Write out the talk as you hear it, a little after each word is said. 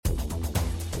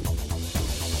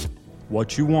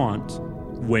what you want,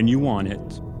 when you want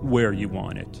it, where you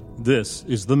want it. This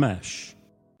is The Mesh.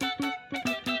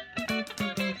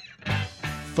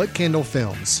 Footcandle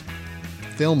Films.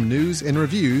 Film news and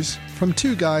reviews from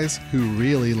two guys who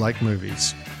really like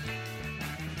movies.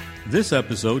 This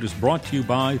episode is brought to you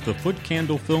by the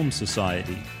Footcandle Film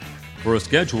Society. For a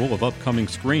schedule of upcoming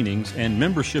screenings and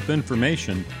membership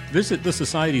information, visit the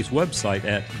Society's website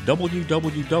at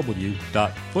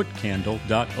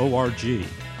www.footcandle.org.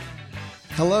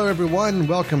 Hello, everyone.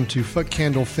 Welcome to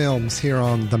Footcandle Films here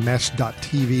on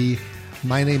themesh.tv.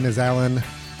 My name is Alan.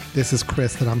 This is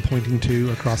Chris that I'm pointing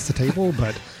to across the table,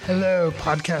 but... Hello,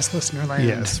 podcast listener land.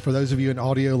 Yes, for those of you in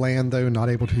audio land, though, not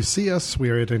able to see us, we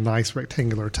are at a nice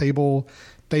rectangular table,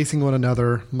 facing one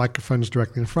another, microphones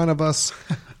directly in front of us,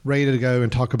 ready to go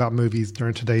and talk about movies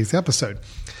during today's episode.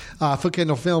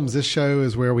 Footcandle Films, this show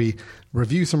is where we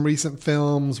review some recent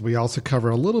films. We also cover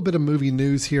a little bit of movie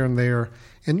news here and there,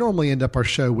 and normally end up our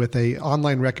show with a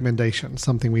online recommendation,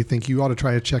 something we think you ought to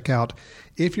try to check out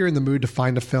if you're in the mood to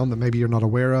find a film that maybe you're not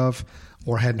aware of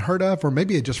or hadn't heard of, or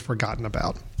maybe had just forgotten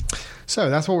about. So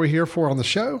that's what we're here for on the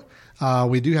show.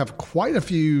 We do have quite a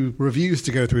few reviews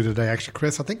to go through today, actually,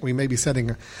 Chris. I think we may be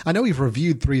I know we've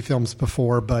reviewed 3 films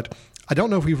before, but I don't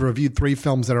know if we've reviewed 3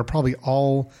 films that are probably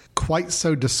all quite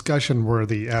so discussion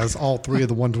worthy as all 3 of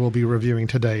the ones we'll be reviewing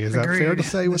today. Is Agreed. That fair to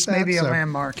say with that? Maybe a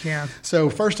landmark, yeah. So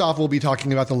first off, we'll be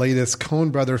talking about the latest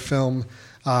Coen brother film,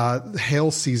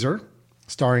 Hail Caesar,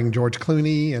 starring George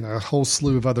Clooney and a whole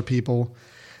slew of other people.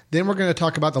 Then we're going to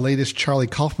talk about the latest Charlie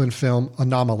Kaufman film,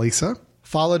 AnomaLobster,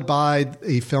 followed by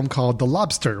a film called The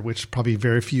Lobster, which probably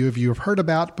very few of you have heard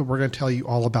about, but we're going to tell you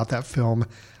all about that film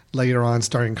later on,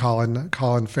 starring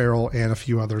Colin Farrell and a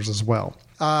few others as well.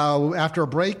 After a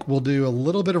break, we'll do a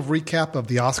little bit of recap of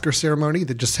the Oscar ceremony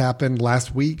that just happened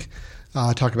last week,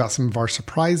 talk about some of our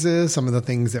surprises, some of the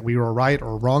things that we were right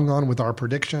or wrong on with our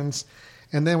predictions,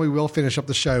 and then we will finish up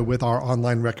the show with our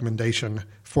online recommendation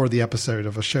for the episode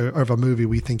of a movie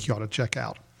we think you ought to check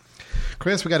out.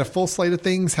 Chris, we got a full slate of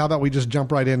things. How about we just jump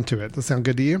right into it? Does that sound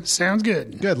good to you? Sounds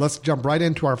good. Good. Let's jump right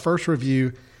into our first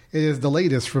review. It is the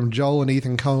latest from Joel and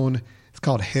Ethan Coen. It's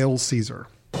called Hail Caesar.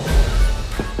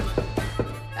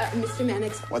 Mr.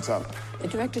 Mannix. What's up? The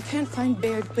director can't find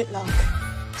Baird Whitlock.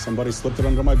 Somebody slipped it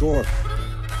under my door.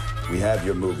 We have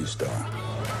your movie star.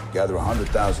 Gather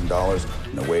 $100,000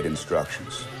 and await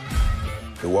instructions.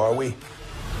 Who are we?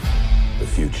 The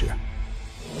future.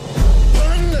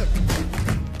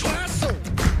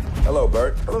 Hello,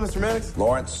 Bert. Hello, Mr. Mannix.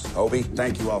 Lawrence, Obi,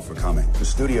 thank you all for coming. The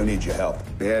studio needs your help.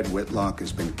 Baird Whitlock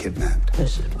has been kidnapped.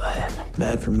 This is bad.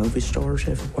 Bad for movie stars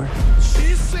everywhere.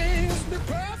 She sings the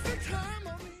perfect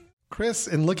harmony. Chris,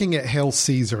 in looking at Hail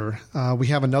Caesar, we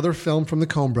have another film from the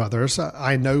Coen brothers.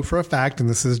 I know for a fact, and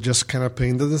this is just kind of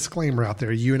putting the disclaimer out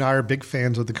there, you and I are big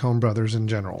fans of the Coen brothers in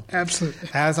general. Absolutely.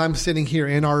 As I'm sitting here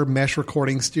in our Mesh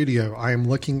recording studio, I am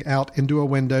looking out into a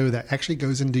window that actually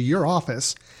goes into your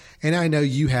office, and I know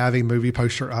you have a movie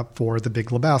poster up for The Big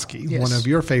Lebowski, yes. One of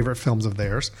your favorite films of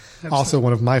theirs, Absolutely. Also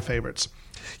one of my favorites.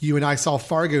 You and I saw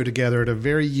Fargo together at a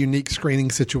very unique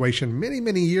screening situation many,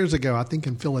 many years ago, I think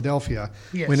in Philadelphia,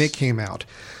 yes. when it came out.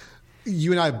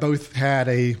 You and I both had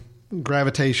a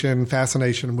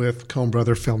fascination with Coen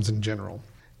brother films in general.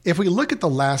 If we look at the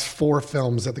last 4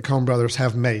 films that the Coen brothers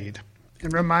have made...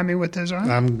 And remind me what those are?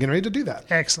 I'm getting ready to do that.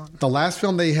 Excellent. The last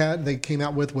film they came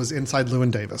out with was Inside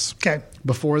Llewyn Davis. Okay.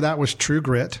 Before that was True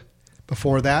Grit.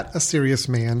 Before that, A Serious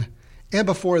Man. And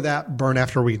before that, Burn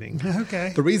After Reading.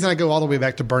 Okay. The reason I go all the way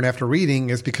back to Burn After Reading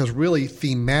is because really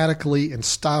thematically and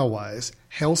style-wise,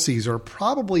 Hail Caesar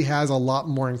probably has a lot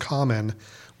more in common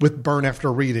with Burn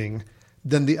After Reading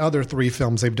than the other 3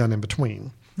 films they've done in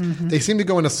between. Mm-hmm. They seem to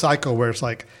go in a cycle where it's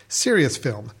like serious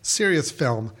film.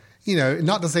 You know,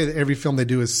 not to say that every film they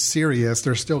do is serious.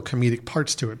 There's still comedic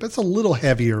parts to it, but it's a little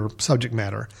heavier subject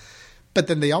matter. But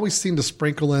then they always seem to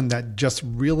sprinkle in that just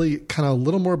really kind of a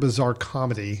little more bizarre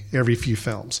comedy every few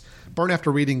films. Burn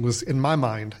After Reading was, in my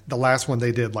mind, the last one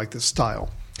they did like this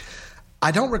style. I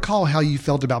don't recall how you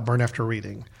felt about Burn After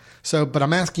Reading. But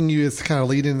I'm asking you as to kind of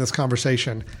lead into this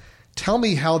conversation. Tell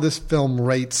me how this film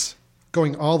rates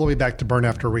going all the way back to Burn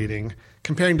After Reading,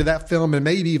 comparing to that film, and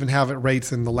maybe even have it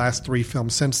rates in the last 3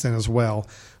 films since then as well.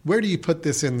 Where do you put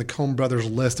this in the Coen brothers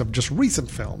list of just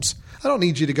recent films? I don't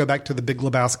need you to go back to The Big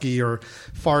Lebowski or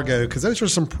Fargo, because those are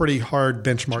some pretty hard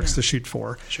benchmarks to shoot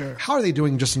for. Sure. How are they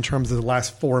doing just in terms of the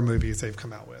last 4 movies they've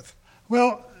come out with?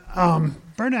 Well,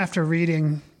 Burn After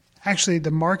Reading, actually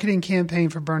the marketing campaign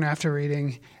for Burn After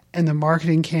Reading and the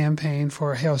marketing campaign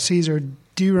for Hail Caesar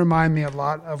do remind me a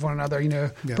lot of one another. You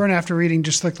know, Yeah. Burn After Reading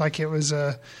just looked like it was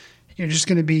a You're just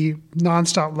going to be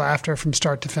nonstop laughter from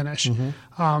start to finish.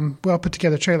 Well put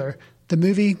together trailer. The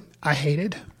movie, I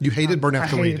hated. You hated Burn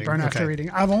After Reading. Burn After Reading.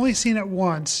 I've only seen it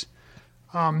once.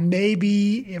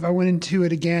 Maybe if I went into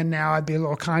it again now, I'd be a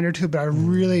little kinder to it, but I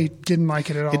really didn't like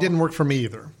it at all. It didn't work for me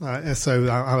either. So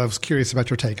I was curious about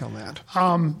your take on that.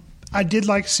 I did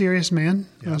like Serious Man.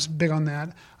 I was big on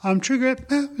that. True Grit,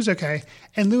 it was okay.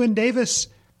 And Llewyn Davis,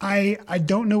 I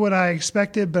don't know what I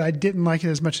expected, but I didn't like it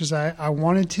as much as I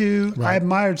wanted to. Right. I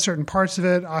admired certain parts of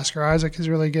it. Oscar Isaac is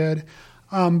really good.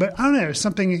 But I don't know,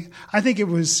 something, I think it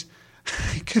was,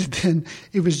 it could have been,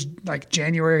 it was like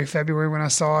January, February when I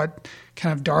saw it,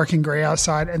 kind of dark and gray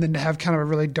outside, and then to have kind of a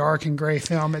really dark and gray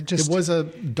film, it was a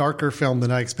darker film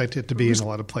than I expected it to be in a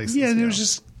lot of places. Yeah, and it was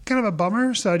just kind of a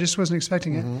bummer, so I just wasn't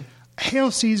expecting it. Hail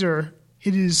Caesar,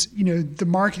 it is, the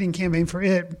marketing campaign for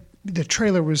it, the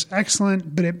trailer was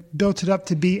excellent, but it built it up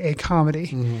to be a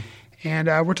comedy. And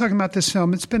we're talking about this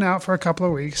film. It's been out for a couple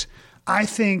of weeks. I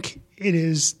think it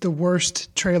is the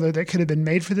worst trailer that could have been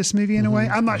made for this movie in a way.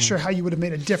 I'm not sure how you would have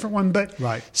made a different one, but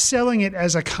selling it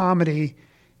as a comedy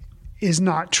is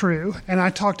not true. And I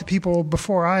talked to people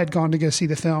before I had gone to go see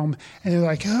the film, and they're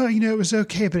like, oh, it was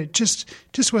okay, but it just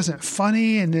wasn't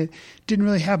funny, and it didn't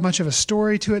really have much of a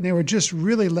story to it. And they were just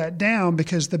really let down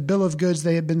because the bill of goods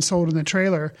they had been sold in the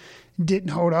trailer didn't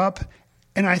hold up.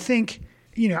 And I think,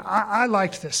 I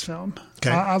liked this film.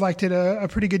 Okay. I liked it a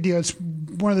pretty good deal. It's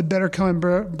one of the better Coen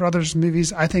Brothers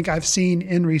movies I think I've seen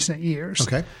in recent years.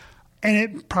 Okay. And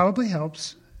it probably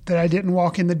helps that I didn't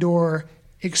walk in the door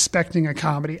expecting a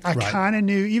comedy. I kind of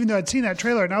knew, even though I'd seen that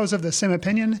trailer and I was of the same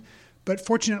opinion, but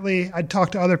fortunately I'd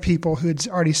talked to other people who had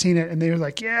already seen it and they were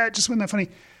like, yeah, it just wasn't that funny.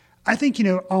 I think,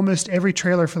 almost every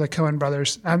trailer for the Coen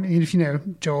brothers, I mean,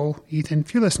 if Joel, Ethan,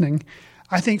 if you're listening,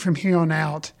 I think from here on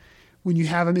out, when you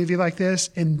have a movie like this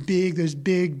and those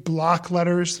big block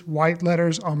letters, white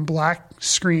letters on black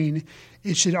screen,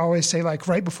 it should always say, like,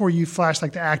 right before you flash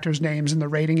like the actors' names and the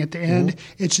rating at the end,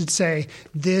 it should say,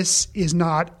 this is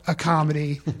not a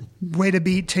comedy. Way to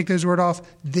beat, take those words off.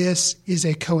 This is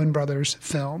a Coen Brothers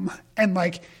film. And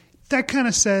like, that kind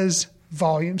of says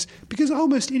volumes, because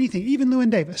almost anything, even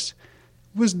Llewyn Davis,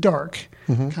 was dark,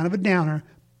 kind of a downer,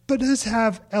 but does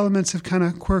have elements of kind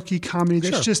of quirky comedy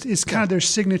that's just is kind of their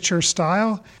signature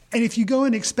style. And if you go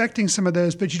in expecting some of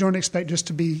those, but you don't expect just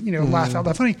to be, laugh out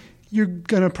loud funny, you're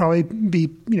going to probably be,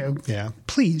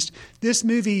 pleased. This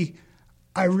movie,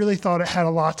 I really thought it had a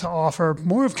lot to offer,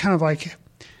 more of kind of like,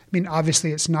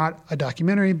 obviously it's not a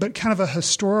documentary, but kind of a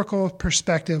historical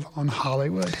perspective on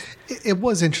Hollywood. It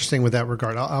was interesting with that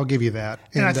regard. I'll give you that.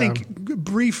 And I think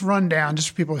brief rundown, just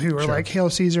for people who are like, Hail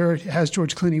Caesar has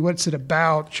George Clooney. What's it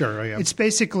about? Sure, yeah. It's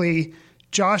basically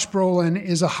Josh Brolin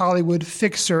is a Hollywood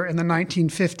fixer in the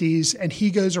 1950s, and he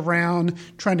goes around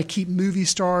trying to keep movie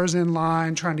stars in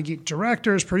line, trying to keep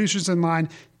directors, producers in line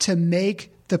to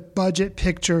make the budget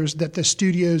pictures that the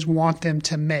studios want them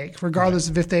to make, regardless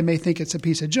of if they may think it's a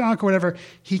piece of junk or whatever.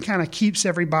 He kind of keeps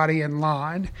everybody in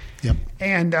line. Yep.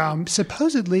 And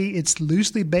supposedly it's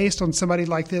loosely based on somebody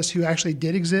like this who actually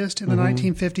did exist in the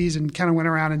 1950s and kind of went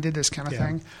around and did this kind of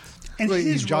thing. And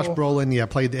Josh Brolin,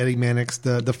 played Eddie Mannix,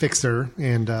 the fixer,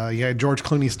 and George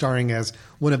Clooney starring as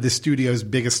one of the studio's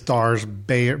biggest stars,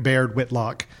 Baird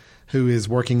Whitlock, who is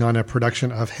working on a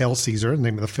production of Hail Caesar, the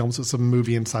name of the film. So it's a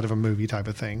movie inside of a movie type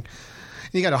of thing.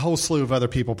 And you got a whole slew of other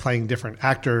people playing different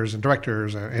actors and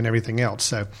directors and everything else.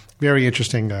 So very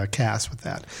interesting cast with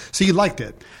that. So you liked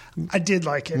it? I did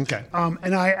like it. Okay.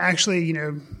 And I actually,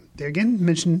 they again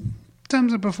mentioned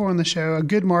times before on the show, a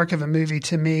good mark of a movie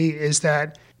to me is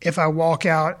that if I walk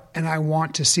out and I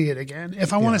want to see it again,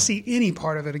 if I want to see any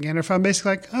part of it again, or if I'm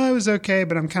basically like, oh, it was okay,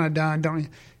 but I'm kind of done.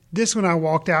 This one I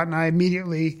walked out and I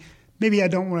immediately, maybe I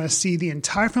don't want to see the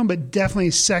entire film, but definitely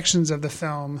sections of the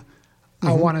film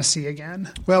I want to see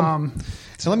again. Well,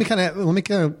 so let me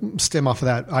kind of stem off of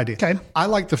that idea. Okay. I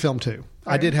liked the film too.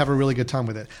 I did have a really good time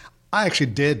with it. I actually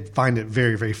did find it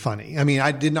very, very funny.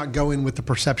 I did not go in with the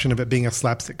perception of it being a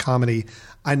slapstick comedy.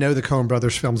 I know the Coen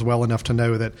Brothers films well enough to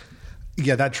know that,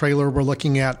 that trailer we're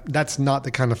looking at, that's not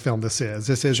the kind of film this is.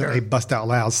 This isn't a bust out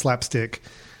loud slapstick,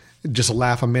 just a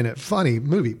laugh a minute funny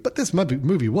movie. But this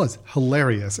movie was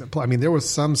hilarious. There was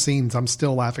some scenes I'm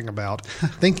still laughing about,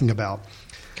 thinking about.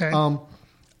 Okay.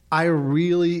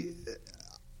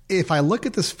 If I look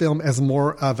at this film as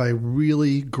more of a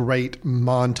really great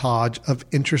montage of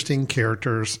interesting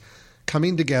characters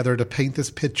coming together to paint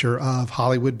this picture of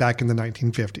Hollywood back in the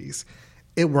 1950s,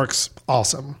 it works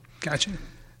awesome. Gotcha.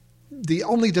 The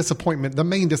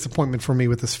main disappointment for me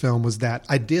with this film was that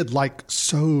I did like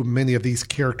so many of these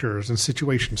characters and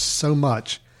situations so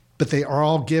much, but they are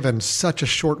all given such a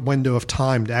short window of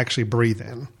time to actually breathe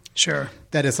in. Sure.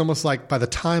 That it's almost like by the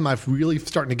time I've really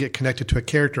starting to get connected to a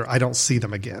character, I don't see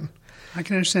them again. I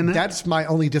can understand that. That's my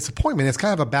only disappointment. It's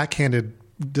kind of a backhanded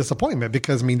disappointment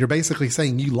because, I mean, you're basically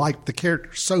saying you like the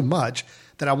character so much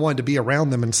that I wanted to be around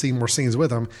them and see more scenes with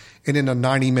them. And in a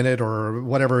 90-minute or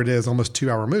whatever it is, almost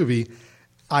 2-hour movie,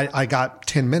 I got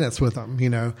 10 minutes with them, you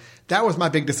know. That was my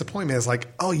big disappointment. It's like,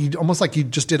 oh, you almost like you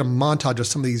just did a montage of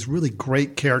some of these really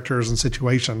great characters and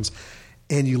situations,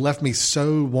 and you left me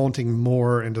so wanting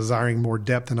more and desiring more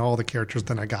depth in all the characters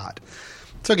than I got.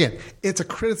 So again, it's a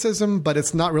criticism, but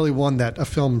it's not really one that a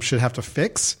film should have to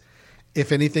fix.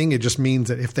 If anything, it just means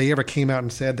that if they ever came out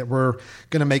and said that we're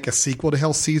going to make a sequel to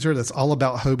Hail Caesar that's all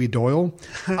about Hobie Doyle,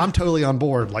 I'm totally on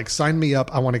board. Like, sign me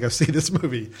up. I want to go see this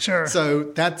movie. Sure. So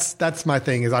that's my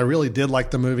thing is I really did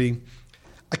like the movie.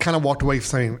 I kind of walked away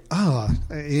saying,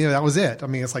 that was it. I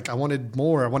mean, it's like I wanted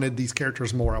more. I wanted these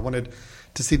characters more. I wanted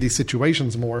to see these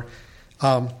situations more.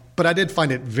 But I did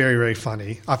find it very, very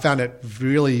funny. I found it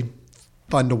really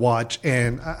fun to watch.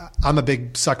 And I'm a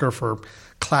big sucker for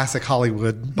classic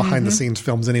Hollywood behind-the-scenes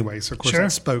films anyway. So, of course,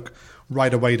 that spoke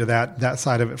right away to that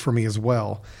side of it for me as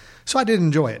well. So I did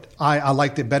enjoy it. I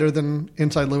liked it better than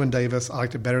Inside Llewyn Davis. I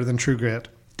liked it better than True Grit.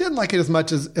 Didn't like it as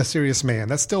much as A Serious Man.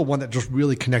 That's still one that just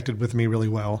really connected with me really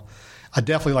well. I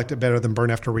definitely liked it better than Burn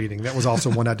After Reading. That was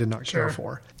also one I did not care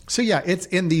for. So, yeah, it's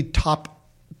in the top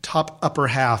upper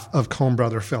half of Coen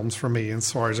Brother films for me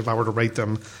as far as if I were to rate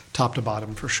them top to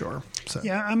bottom for sure. So.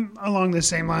 Yeah, I'm along the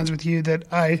same lines with you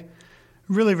that I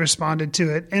really responded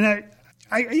to it. And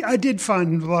I did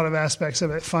find a lot of aspects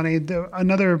of it funny.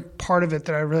 Another part of it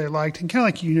that I really liked, and kind of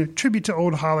like, you know, tribute to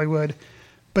old Hollywood,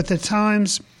 but the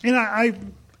times, and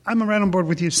I'm right on board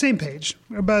with you, same page.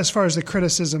 But as far as the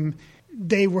criticism,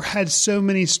 they had so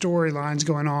many storylines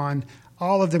going on.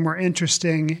 All of them were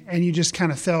interesting, and you just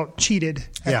kind of felt cheated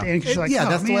at the end. You're like,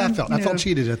 that's the way I felt. I felt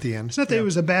cheated at the end. It's not that it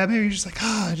was a bad movie. You're just like,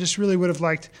 I just really would have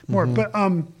liked more. But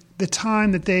the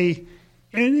time that they,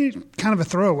 and it, kind of a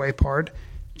throwaway part,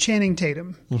 Channing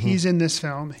Tatum, he's in this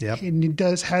film. Yep. And he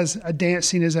has a dance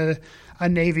scene as a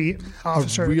Navy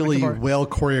officer. A really well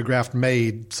choreographed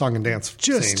made song and dance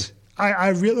scene. I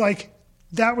really like,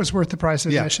 that was worth the price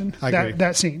of admission. I agree.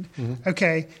 That scene.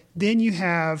 Okay. Then you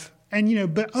have, and you know,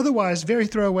 but otherwise very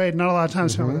throwaway, not a lot of time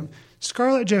spent with him.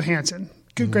 Scarlett Johansson,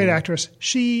 great actress.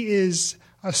 She is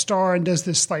a star and does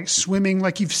this like swimming,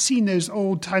 like you've seen those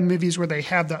old time movies where they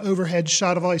have the overhead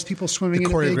shot of all these people swimming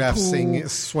in a big pool,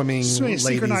 swimming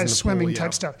synchronized swimming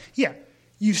type stuff. Yeah,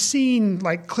 you've seen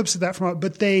like clips of that from,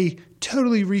 but they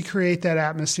totally recreate that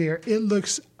atmosphere. It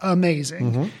looks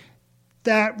amazing.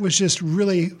 That was just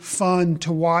really fun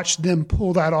to watch them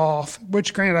pull that off.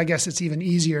 Which, granted, I guess it's even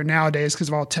easier nowadays because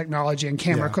of all technology and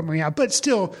camera equipment we have. But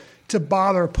still, to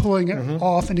bother pulling it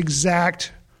off an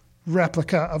exact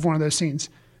replica of one of those scenes,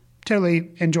 totally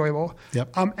enjoyable.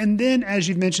 Yep. And then, as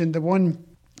you mentioned, the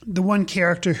one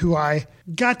character who I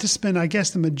got to spend, I guess,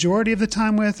 the majority of the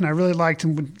time with, and I really liked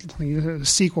him with the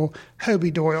sequel,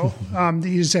 Hobie Doyle.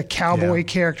 He's a cowboy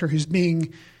character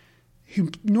who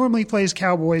normally plays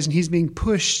cowboys, and he's being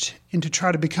pushed into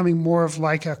try to becoming more of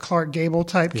like a Clark Gable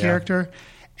type character,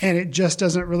 and it just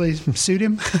doesn't really suit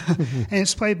him. And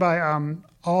it's played by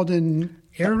Alden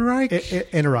Ehrenreich?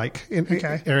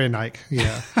 Ehrenreich,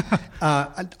 yeah.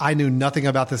 I knew nothing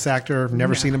about this actor,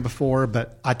 never seen him before,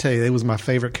 but I tell you, it was my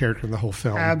favorite character in the whole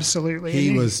film. Absolutely.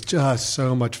 He was just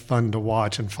so much fun to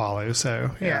watch and follow. So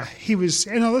yeah, he was,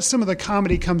 and some of the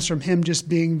comedy comes from him just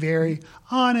being very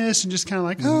honest and just kind of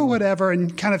like, oh, whatever,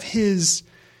 and kind of his,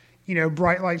 you know,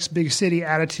 bright lights, big city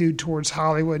attitude towards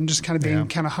Hollywood and just kind of being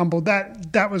kind of humbled.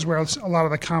 That was where a lot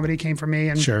of the comedy came from me.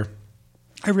 And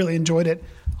I really enjoyed it.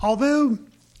 Although,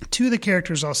 two of the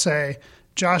characters, I'll say,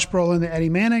 Josh Brolin and Eddie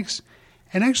Mannix,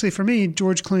 and actually for me,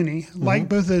 George Clooney, like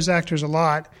both of those actors a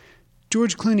lot.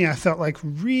 George Clooney, I felt like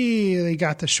really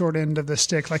got the short end of the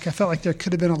stick. Like I felt like there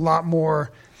could have been a lot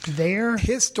more there.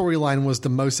 His storyline was the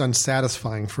most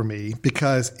unsatisfying for me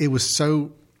because it was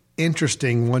so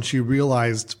interesting once you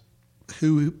realized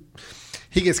who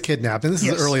he gets kidnapped. And this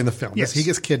is early in the film. He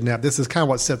gets kidnapped. This is kind of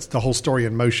what sets the whole story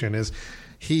in motion is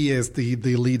he is the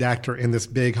lead actor in this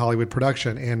big Hollywood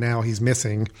production, and now he's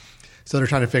missing. So they're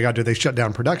trying to figure out, do they shut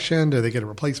down production? Do they get a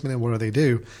replacement? And what do they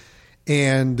do?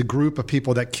 And the group of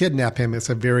people that kidnap him is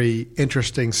a very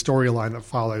interesting storyline that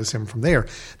follows him from there.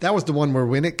 That was the one where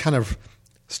when it kind of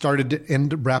started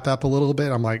to wrap up a little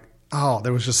bit, I'm like, oh,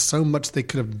 there was just so much they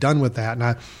could have done with that. And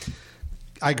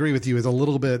I agree with you. Is a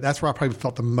little bit. That's where I probably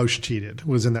felt the most cheated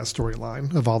was in that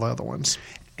storyline of all the other ones.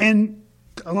 And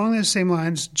along those same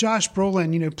lines, Josh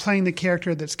Brolin, playing the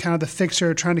character that's kind of the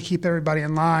fixer, trying to keep everybody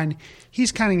in line,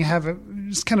 he's kind of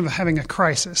having a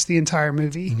crisis the entire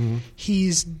movie. Mm-hmm.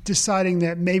 He's deciding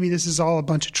that maybe this is all a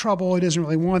bunch of trouble. He doesn't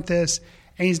really want this.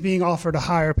 And he's being offered a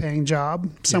higher paying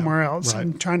job somewhere else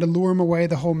and trying to lure him away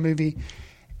the whole movie.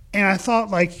 And I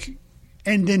thought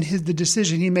and then the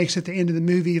decision he makes at the end of the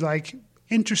movie,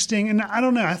 interesting. And I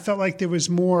don't know, I felt like there was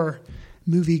more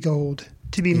movie gold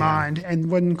to be mined and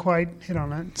wasn't quite hit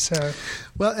on it. So,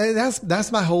 well,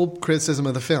 that's my whole criticism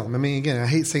of the film. I mean, again, I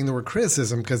hate saying the word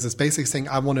criticism because it's basically saying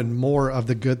I wanted more of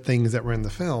the good things that were in the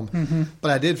film. Mm-hmm.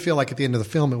 But I did feel like at the end of the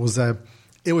film, it was a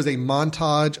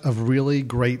montage of really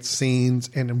great scenes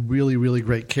and really, really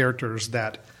great characters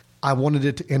that I wanted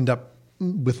it to end up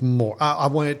with more. I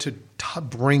wanted to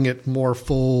bring it more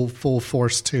full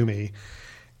force to me.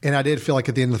 And I did feel like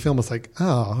at the end of the film, it's like,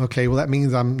 oh, okay, well, that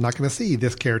means I'm not going to see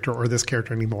this character or this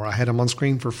character anymore. I had him on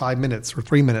screen for 5 minutes or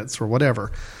 3 minutes or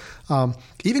whatever.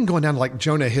 Even going down to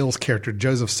Jonah Hill's character,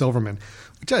 Joseph Silverman,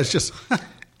 which is just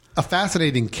a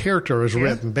fascinating character is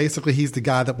written. Basically, he's the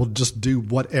guy that will just do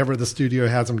whatever the studio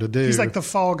has him to do. He's like the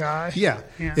fall guy. Yeah.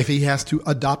 If he has to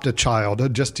adopt a child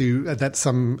that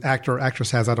some actor or actress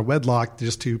has out of wedlock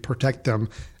just to protect them,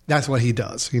 that's what he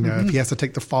does. If he has to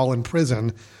take the fall in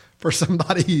prison for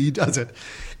somebody, he does it.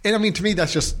 And I mean, to me,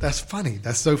 that's funny.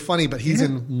 That's so funny. But he's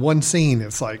in one scene.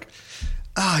 It's like,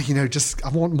 I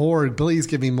want more. Please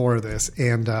give me more of this.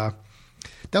 And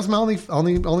that's my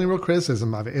only real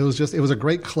criticism of it. It was a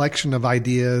great collection of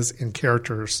ideas and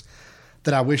characters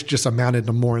that I wish just amounted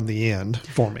to more in the end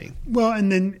for me. Well,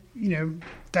 and then,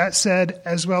 that said,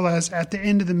 as well as at the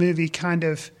end of the movie,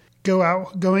 the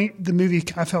movie,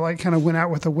 I felt like kind of went out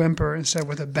with a whimper instead of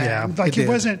with a bang.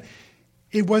 Yeah,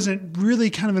 it wasn't really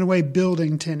kind of in a way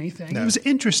building to anything. No. It was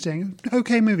interesting,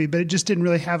 okay movie, but it just didn't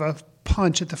really have a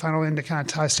punch at the final end to kind of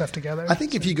tie stuff together. I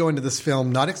think if you go into this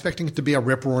film not expecting it to be a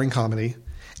rip-roaring comedy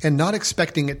and not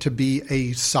expecting it to be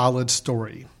a solid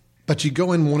story, but you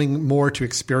go in wanting more to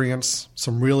experience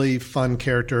some really fun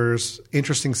characters,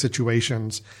 interesting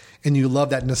situations, and you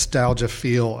love that nostalgia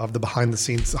feel of the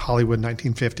behind-the-scenes Hollywood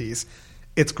 1950s,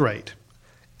 it's great.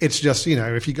 It's just,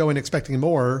 if you go in expecting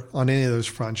more on any of those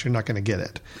fronts, you're not going to get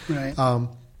it. Right.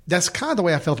 That's kind of the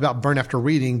way I felt about Burn After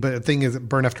Reading. But the thing is,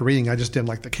 Burn After Reading, I just didn't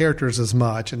like the characters as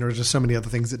much. And there was just so many other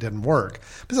things that didn't work.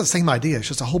 But it's the same idea. It's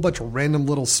just a whole bunch of random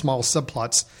little small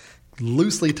subplots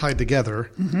loosely tied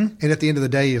together. Mm-hmm. And at the end of the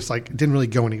day, it's like it didn't really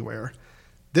go anywhere.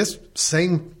 This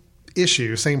same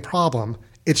issue, same problem.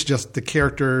 It's just the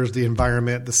characters, the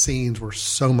environment, the scenes were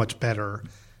so much better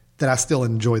that I still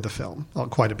enjoyed the film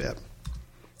quite a bit.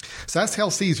 So that's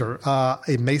Hail Caesar.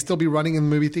 It may still be running in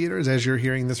movie theaters as you're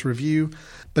hearing this review,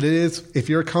 but it is, if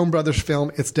you're a Coen Brothers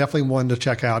film, it's definitely one to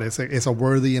check out. It's a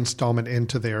worthy installment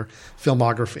into their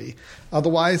filmography.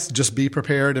 Otherwise, just be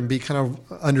prepared and be kind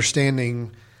of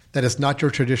understanding that it's not your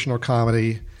traditional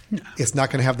comedy. No. It's not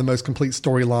going to have the most complete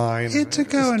storyline. It's a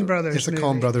Coen Brothers It's a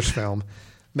Coen Brothers film.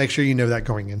 Make sure you know that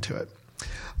going into it.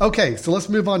 Okay, so let's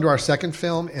move on to our second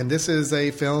film, and this is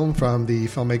a film from the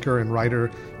filmmaker and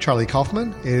writer Charlie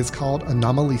Kaufman. It is called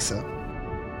AnomaLobster.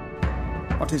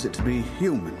 What is it to be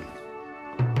human?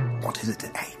 What is it to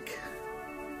ache?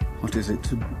 What is it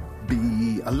to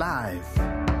be alive?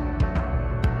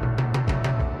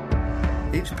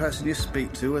 Each person you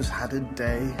speak to has had a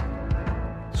day.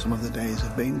 Some of the days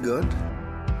have been good,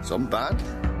 some bad.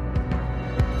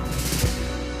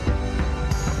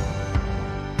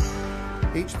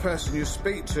 Each person you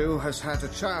speak to has had a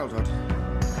childhood.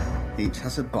 Each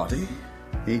has a body.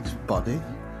 Each body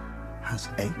has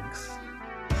aches.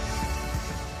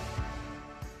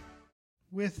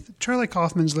 With Charlie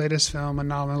Kaufman's latest film,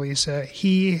 AnomaLobster,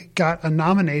 he got a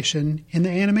nomination in the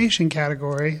animation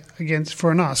category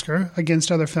for an Oscar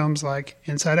against other films like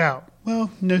Inside Out. Well,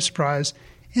 no surprise,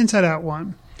 Inside Out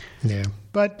won. Yeah.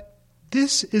 But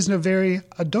this is a very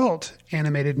adult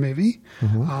animated movie.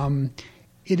 Mm-hmm.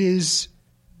 It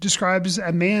describes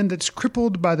a man that's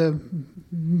crippled by the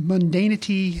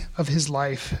mundanity of his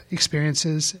life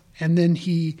experiences, and then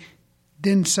he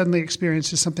suddenly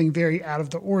experiences something very out of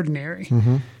the ordinary.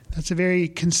 Mm-hmm. That's a very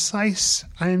concise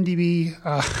IMDb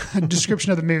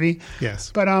description of the movie. Yes.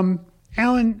 But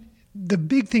Alan, the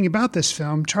big thing about this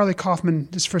film, Charlie Kaufman,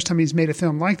 this is the first time he's made a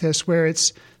film like this, where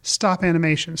it's stop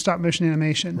motion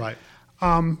animation. Right.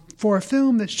 For a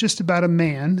film that's just about a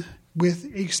man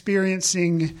with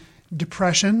experiencing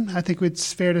depression, I think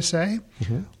it's fair to say.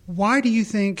 Mm-hmm. Why do you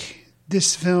think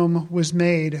this film was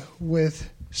made with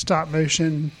stop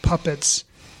motion puppets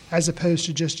as opposed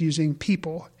to just using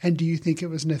people? And do you think it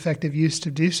was an effective use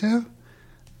to do so?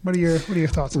 What are your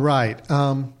thoughts on that? Right.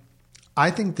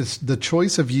 I think the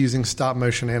choice of using stop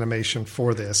motion animation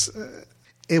for this,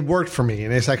 it worked for me.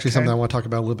 And it's actually something I want to talk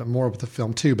about a little bit more with the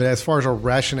film too. But as far as a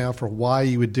rationale for why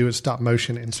you would do it stop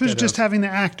motion instead of just having the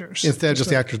actors. Instead of just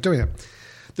the actors doing it.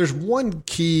 There's one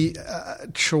key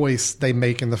choice they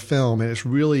make in the film, and it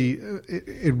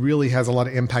really has a lot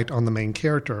of impact on the main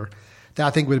character that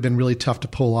I think would have been really tough to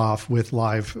pull off with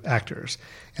live actors.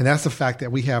 And that's the fact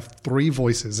that we have 3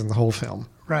 voices in the whole film.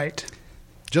 Right.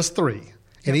 Just 3. Yep.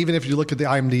 And even if you look at the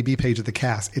IMDb page of the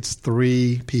cast, it's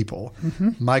 3 people.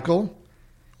 Mm-hmm. Michael,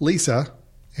 Lisa,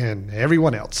 and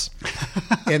everyone else.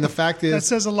 And the fact is... that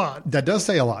says a lot. That does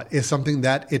say a lot. It's something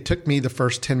that it took me the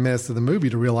first 10 minutes of the movie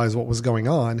to realize what was going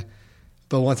on.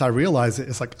 But once I realized it,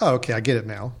 it's like, oh, okay, I get it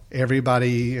now.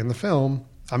 Everybody in the film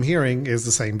I'm hearing is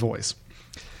the same voice.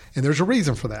 And there's a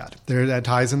reason for that. That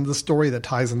ties into the story, that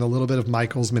ties into a little bit of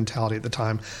Michael's mentality at the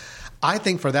time. I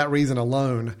think for that reason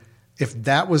alone, if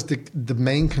that was the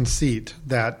main conceit,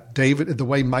 that David, the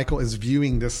way Michael is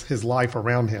viewing his life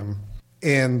around him,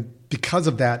 and because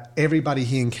of that, everybody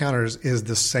he encounters is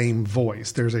the same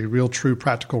voice. There's a real, true,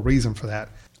 practical reason for that.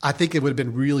 I think it would have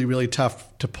been really, really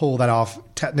tough to pull that off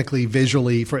technically,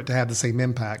 visually, for it to have the same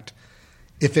impact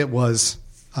if it was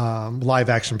live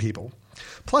action people.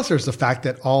 Plus, there's the fact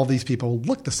that all these people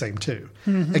look the same, too.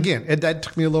 Mm-hmm. Again, that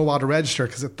took me a little while to register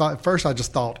because at first I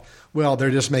just thought, well, they're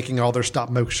just making all their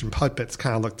stop-motion puppets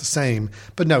kind of look the same.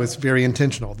 But no, it's very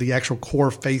intentional. The actual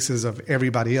core faces of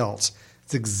everybody else,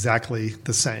 it's exactly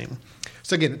the same.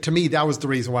 So again, to me, that was the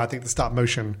reason why I think the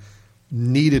stop-motion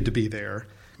needed to be there.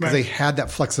 Because they had that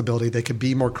flexibility. They could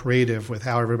be more creative with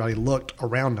how everybody looked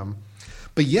around them.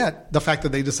 But yet, the fact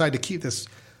that they decided to keep this,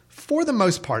 for the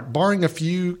most part, barring a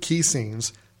few key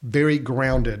scenes, very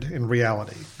grounded in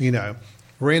reality. You know,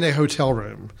 we're in a hotel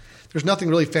room. There's nothing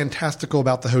really fantastical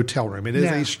about the hotel room. It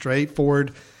is a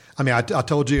straightforward. I mean, I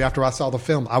told you after I saw the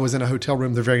film, I was in a hotel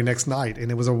room the very next night, and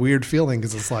it was a weird feeling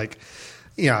because it's like,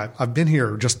 I've been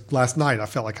here just last night. I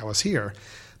felt like I was here.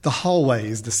 The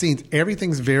hallways, the scenes,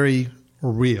 everything's very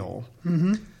real.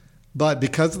 Mm-hmm. But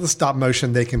because of the stop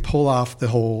motion, they can pull off the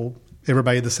whole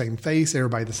everybody the same face,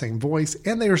 everybody the same voice.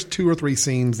 And there's 2 or 3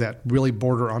 scenes that really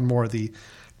border on more of the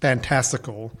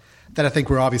fantastical that I think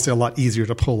were obviously a lot easier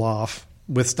to pull off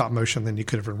with stop motion than you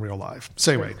could have in real life.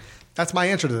 So anyway, that's my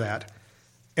answer to that.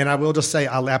 And I will just say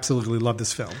I absolutely love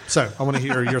this film. So I want to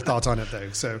hear your thoughts on it, though.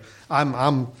 So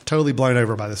I'm totally blown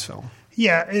over by this film.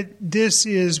 Yeah, this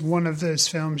is one of those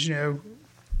films,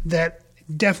 that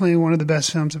definitely one of the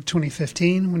best films of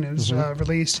 2015 when it was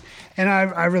released. And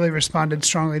I really responded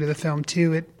strongly to the film,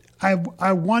 too.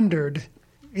 I wondered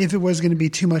if it was going to be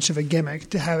too much of a gimmick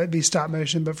to have it be stop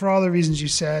motion. But for all the reasons you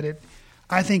said,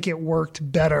 I think it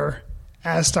worked better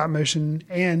as stop motion.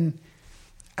 And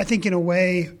I think in a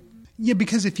way,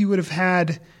 because if you would have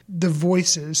had the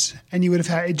voices and you would have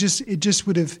had it just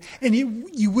would have, and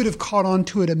you would have caught on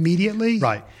to it immediately.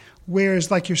 Right.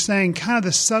 Whereas, like you're saying, kind of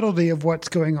the subtlety of what's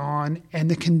going on and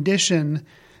the condition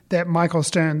that Michael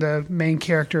Stone, the main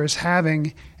character, is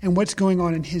having and what's going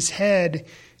on in his head,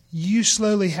 you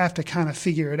slowly have to kind of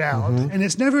figure it out. Mm-hmm. And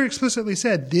it's never explicitly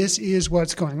said, this is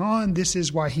what's going on, this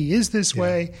is why he is this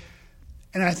way.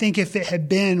 And I think if it had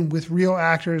been with real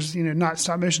actors, not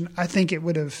stop motion, I think it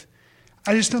would have...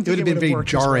 I just don't think it would have been very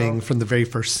jarring from the very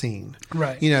first scene.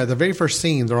 Right. The very first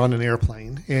scene, they're on an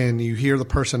airplane, and you hear the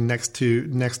person next to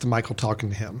Michael talking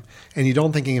to him, and you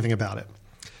don't think anything about it.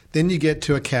 Then you get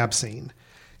to a cab scene,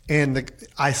 and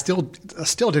I still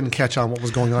didn't catch on what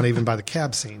was going on even by the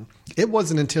cab scene. It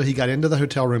wasn't until he got into the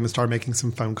hotel room and started making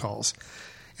some phone calls.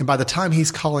 And by the time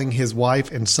he's calling his wife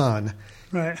and son,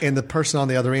 right, and the person on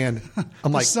the other end,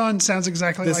 I'm like, the son sounds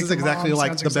exactly like this is exactly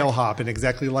like the bellhop and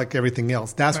exactly like everything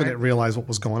else. That's when it realized what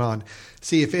was going on.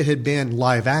 See, if it had been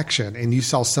live action and you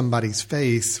saw somebody's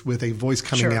face with a voice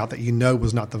coming out that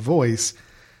was not the voice,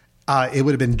 it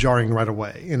would have been jarring right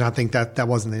away. And I think that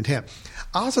wasn't the intent.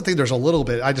 I also think there's a little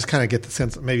bit, I just kind of get the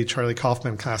sense that maybe Charlie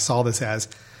Kaufman kind of saw this as,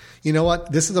 you know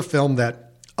what, this is a film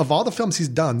that, of all the films he's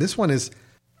done, this one is,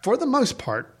 for the most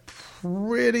part,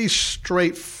 pretty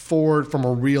straightforward from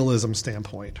a realism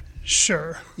standpoint.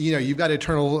 Sure. You've got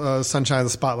Eternal Sunshine of the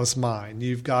Spotless Mind.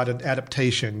 You've got an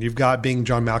adaptation. You've got Being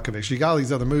John Malkovich. You got all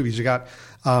these other movies. You got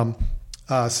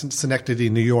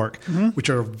Synecdoche, New York, which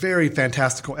are very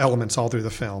fantastical elements all through the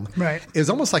film. Right. It's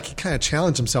almost like he kind of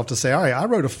challenged himself to say, all right, I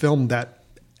wrote a film that,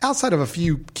 outside of a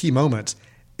few key moments,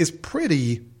 is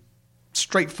pretty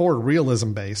straightforward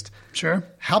realism based. Sure.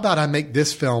 How about I make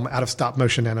this film out of stop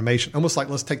motion animation? Almost like,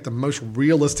 let's take the most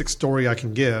realistic story I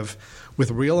can give with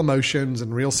real emotions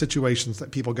and real situations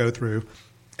that people go through,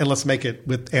 and let's make it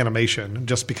with animation,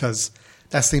 just because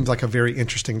that seems like a very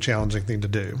interesting, challenging thing to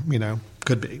do.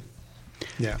 Could be.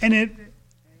 Yeah. And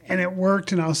it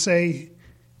worked. And I'll say,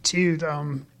 too,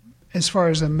 as far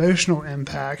as emotional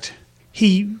impact,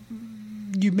 you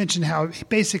mentioned how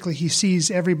basically he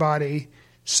sees everybody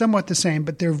somewhat the same,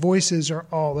 but their voices are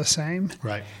all the same.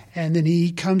 Right. And then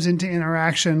he comes into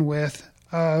interaction with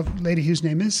a lady whose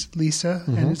name is Lisa,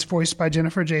 and it's voiced by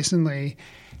Jennifer Jason Leigh.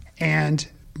 And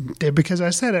because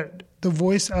I said it, the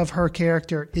voice of her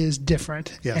character is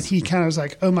different. Yes. And he kind of was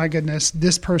like, oh my goodness,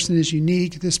 this person is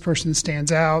unique. This person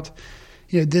stands out.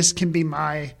 This can be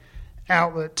my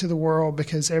outlet to the world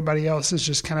because everybody else is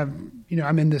just kind of,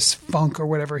 I'm in this funk or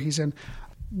whatever he's in.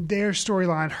 Their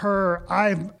storyline,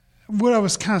 what I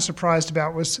was kind of surprised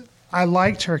about was I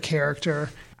liked her character.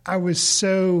 I was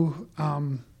so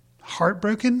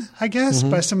heartbroken, I guess,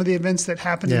 by some of the events that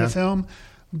happened in the film.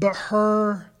 But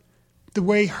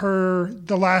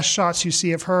the last shots you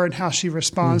see of her and how she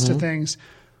responds to things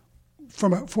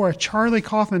for a Charlie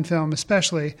Kaufman film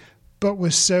especially, but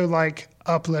was so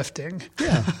uplifting.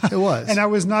 Yeah, it was. And I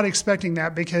was not expecting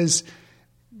that because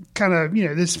kind of,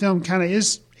 this film kind of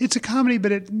it's a comedy,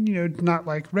 but it, not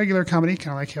like regular comedy,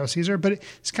 kind of like Hail Caesar, but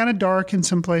it's kind of dark in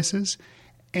some places.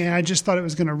 And I just thought it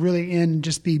was going to really end and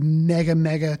just be mega,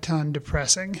 mega ton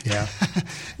depressing. Yeah.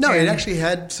 No, it actually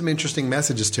had some interesting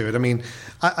messages to it. I mean,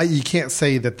 you can't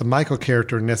say that the Michael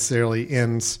character necessarily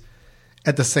ends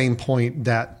at the same point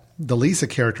that the Lisa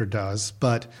character does,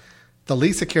 but the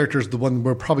Lisa character is the one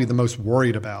we're probably the most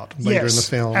worried about later in the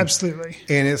film. Absolutely.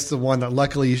 And it's the one that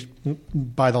luckily,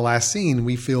 by the last scene,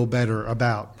 we feel better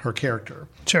about her character.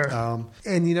 Sure.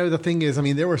 And, the thing is,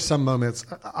 there were some moments,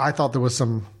 I thought there was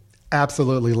some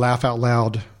absolutely laugh out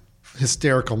loud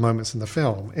hysterical moments in the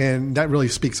film. And that really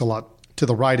speaks a lot to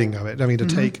the writing of it. To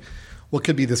take what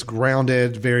could be this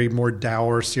grounded, very more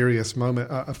dour, serious moment,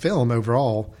 a film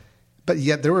overall, but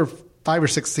yet there were 5 or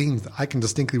 6 scenes that I can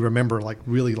distinctly remember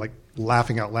really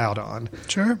laughing out loud on.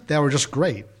 Sure. That were just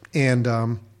great. And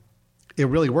it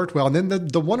really worked well. And then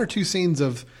the 1 or 2 scenes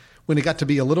of when it got to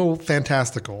be a little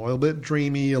fantastical, a little bit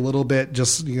dreamy, a little bit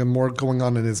just more going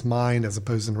on in his mind as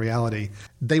opposed in reality,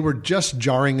 they were just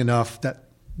jarring enough that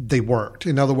they worked.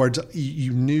 In other words,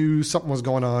 you knew something was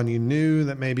going on. You knew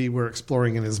that maybe we're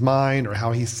exploring in his mind or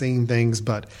how he's seeing things,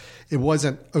 but it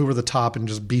wasn't over the top and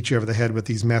just beat you over the head with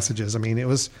these messages. It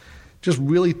was just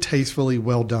really tastefully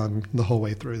well done the whole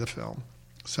way through the film.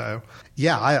 So,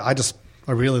 yeah, I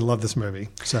really love this movie.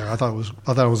 So I thought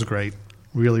it was great.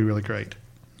 Really, really great.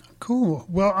 Cool.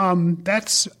 Well,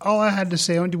 that's all I had to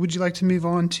say. Would you like to move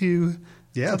on to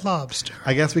The Lobster?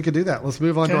 I guess we could do that. Let's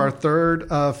move on to our third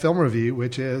film review,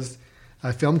 which is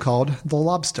a film called The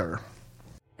Lobster.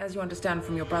 As you understand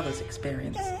from your brother's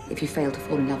experience, if you fail to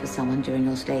fall in love with someone during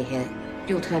your stay here,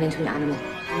 you'll turn into an animal.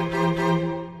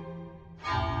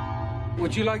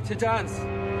 Would you like to dance?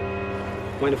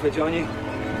 Mind if I join you?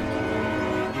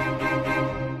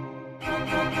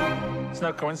 It's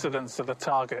no coincidence that the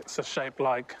targets are shaped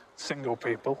like single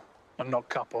people and not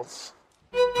couples.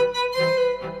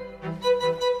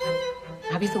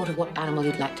 Have you thought of what animal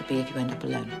you'd like to be if you end up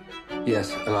alone?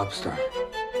 Yes, a lobster.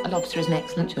 A lobster is an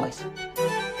excellent choice.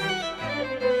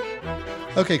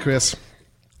 Okay, Chris.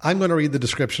 I'm going to read the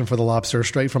description for The Lobster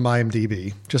straight from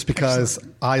IMDb, just because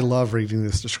I love reading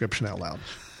this description out loud.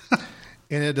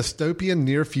 In a dystopian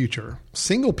near future,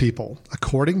 single people,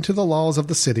 according to the laws of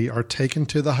the city, are taken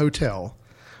to the hotel,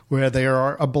 where they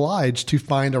are obliged to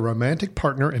find a romantic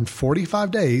partner in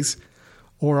 45 days,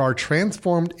 or are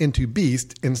transformed into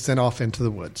beasts and sent off into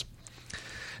the woods.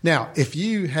 Now, if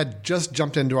you had just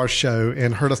jumped into our show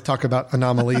and heard us talk about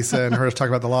Anomalisa and heard us talk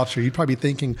about The Lobster, you'd probably be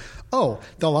thinking, oh,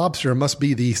 The Lobster must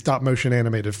be the stop-motion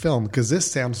animated film, because this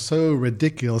sounds so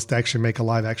ridiculous to actually make a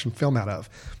live-action film out of.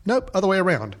 Nope, other way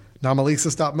around.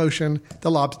 Anomalisa stop-motion, The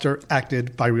Lobster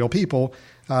acted by real people,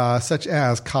 such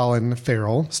as Colin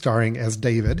Farrell, starring as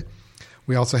David.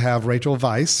 We also have Rachel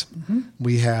Weisz. Mm-hmm.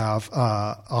 We have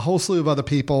a whole slew of other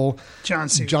people. John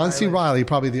C. Reilly,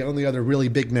 probably the only other really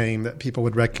big name that people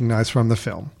would recognize from the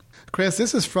film. Chris,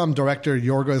 this is from director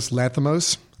Yorgos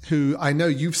Lanthimos, who I know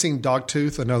you've seen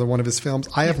Dogtooth, another one of his films.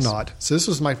 I have not. So this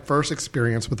was my first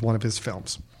experience with one of his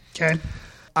films. Okay.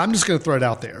 I'm just going to throw it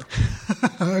out there.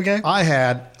 Okay. I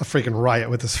had a freaking riot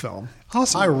with this film.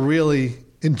 Awesome. I really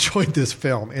enjoyed this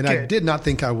film, and I did not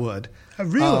think I would.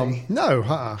 Really? No.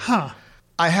 Huh.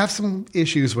 I have some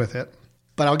issues with it,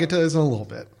 but I'll get to those in a little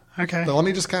bit. Okay. But let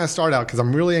me just kind of start out because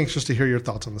I'm really anxious to hear your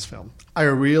thoughts on this film. I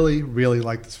really, really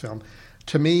like this film.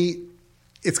 To me,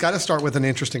 it's got to start with an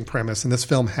interesting premise, and this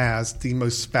film has the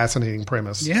most fascinating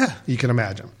premise you can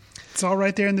imagine. It's all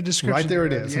right there in the description. Right there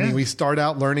it is. Yeah. We start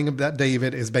out learning that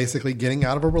David is basically getting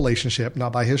out of a relationship,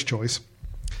 not by his choice.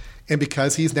 And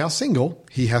because he's now single,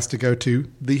 he has to go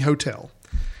to the hotel.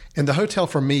 And the hotel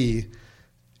for me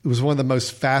was one of the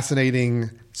most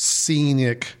fascinating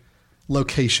scenic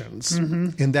locations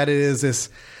in that it is this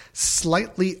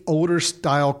slightly older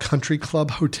style country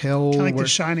club hotel. Kind of like the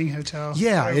Shining Hotel.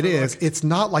 Yeah, it is. It's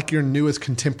not like your newest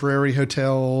contemporary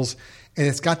hotels. And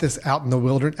it's got this out in the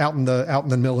wilderness, out in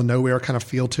the middle of nowhere kind of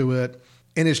feel to it.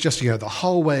 And it's just, the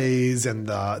hallways and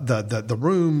the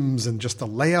rooms and just the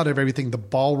layout of everything, the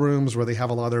ballrooms where they have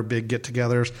a lot of their big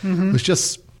get-togethers was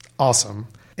just awesome.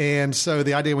 And so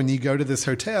the idea when you go to this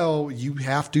hotel, you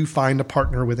have to find a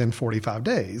partner within 45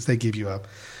 days. They give you a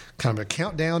kind of a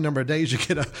countdown number of days. You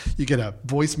get a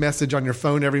voice message on your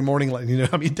phone every morning letting you know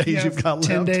how many days you've got left.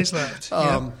 10 days left.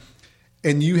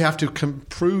 And you have to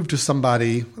prove to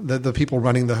somebody, the people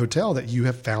running the hotel, that you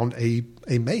have found a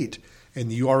mate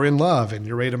and you are in love and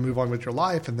you're ready to move on with your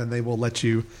life. And then they will let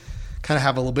you kind of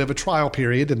have a little bit of a trial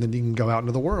period and then you can go out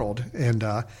into the world. And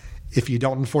if you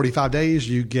don't in 45 days,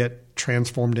 you get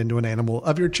transformed into an animal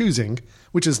of your choosing,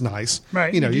 which is nice.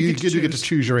 Right. You get to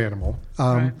choose your animal.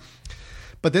 Right.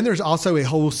 But then there's also a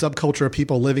whole subculture of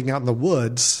people living out in the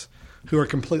woods who are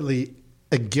completely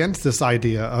against this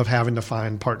idea of having to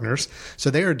find partners. So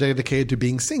they are dedicated to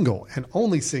being single and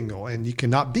only single, and you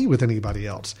cannot be with anybody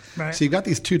else. Right. So you've got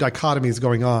these two dichotomies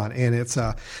going on, and it's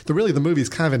the movie is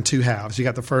kind of in two halves. You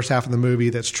got the first half of the movie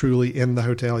that's truly in the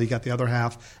hotel. You got the other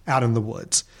half out in the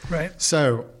woods. Right.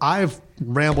 So I've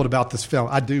rambled about this film.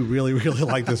 I do really, really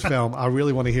like this film. I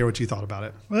really want to hear what you thought about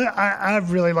it. Well,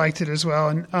 I've really liked it as well.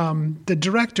 And the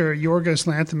director, Yorgos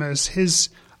Lanthimos, his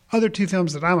other two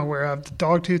films that I'm aware of, The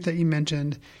Dogtooth that you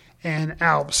mentioned and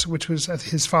Alps, which was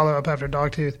his follow-up after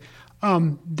Dogtooth,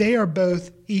 they are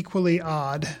both equally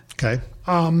odd. Okay.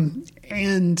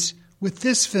 And with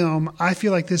this film, I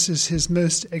feel like this is his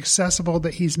most accessible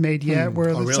that he's made yet, where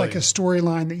it's like a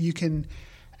storyline that you can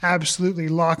absolutely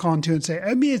lock onto and say,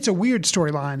 I mean, it's a weird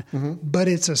storyline, but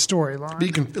it's a storyline. But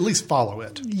you can at least follow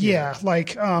it. Yeah,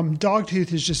 like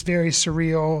Dogtooth is just very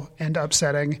surreal and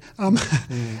upsetting.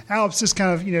 Alps is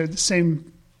kind of, the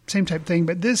same type thing.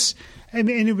 But this, and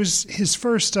it was his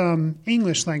first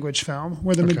English language film,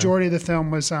 where the majority of the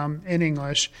film was in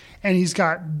English. And he's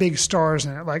got big stars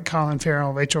in it, like Colin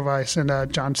Farrell, Rachel Weisz,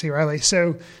 and John C. Reilly.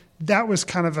 So that was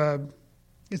kind of a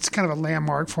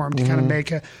landmark for him to kind of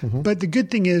make a. But the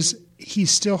good thing is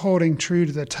he's still holding true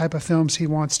to the type of films he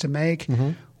wants to make.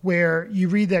 Where you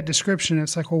read that description,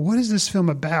 it's like, well, what is this film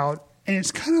about? And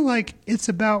it's kind of like it's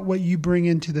about what you bring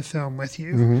into the film with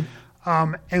you.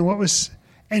 I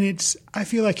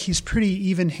feel like he's pretty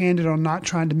even-handed on not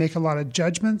trying to make a lot of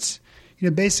judgments.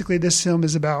 Basically, this film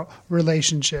is about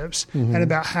relationships and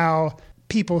about how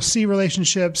people see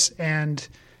relationships and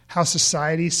how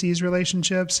society sees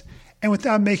relationships. And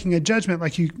without making a judgment,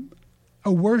 like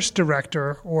a worse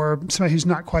director or somebody who's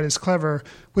not quite as clever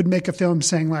would make a film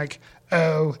saying like,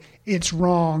 oh, it's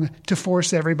wrong to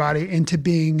force everybody into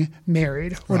being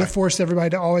married or to force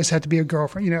everybody to always have to be a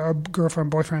girlfriend, a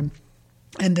girlfriend, boyfriend.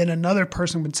 And then another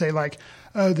person would say like,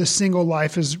 oh, the single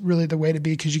life is really the way to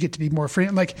be because you get to be more free.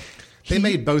 Like they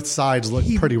made both sides look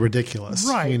pretty ridiculous.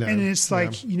 Right. And it's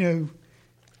like,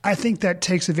 I think that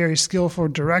takes a very skillful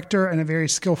director and a very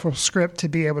skillful script to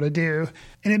be able to do.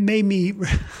 And it made me,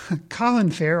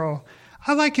 Colin Farrell,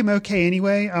 I like him okay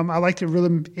anyway. I liked it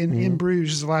really in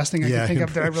Bruges is the last thing I can think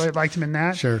of that I really liked him in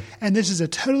that. Sure. And this is a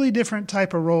totally different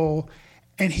type of role,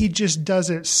 and he just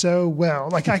does it so well.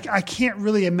 Like I can't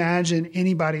really imagine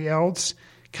anybody else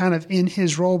kind of in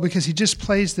his role because he just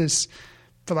plays this,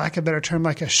 for lack of a better term,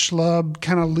 like a schlub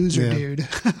kind of loser dude.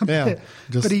 But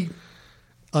he...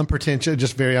 unpretentious,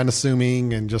 just very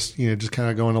unassuming, and just kind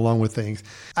of going along with things.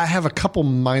 I have a couple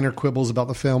minor quibbles about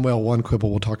the film. Well, one quibble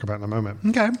we'll talk about in a moment.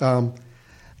 Okay.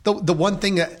 The one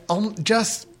thing that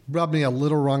just rubbed me a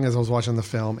little wrong as I was watching the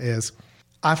film is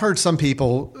I've heard some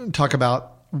people talk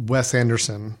about Wes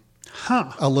Anderson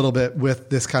a little bit with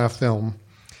this kind of film,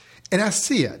 and I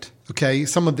see it. Okay,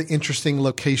 some of the interesting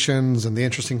locations and the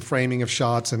interesting framing of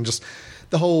shots and just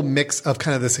the whole mix of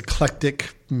kind of this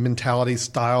eclectic mentality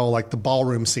style, like the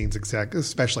ballroom scenes,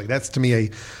 especially. That's to me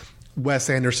a Wes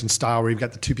Anderson style where you've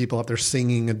got the two people up there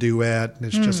singing a duet, and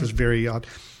it's just this very odd.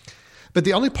 But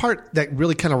the only part that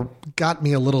really kind of got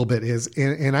me a little bit is,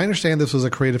 and I understand this was a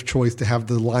creative choice to have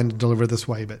the line deliver this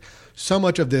way, but so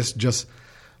much of this just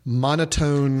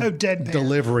monotone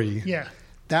delivery. Yeah.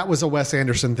 That was a Wes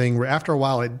Anderson thing where after a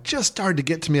while it just started to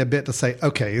get to me a bit to say,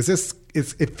 okay,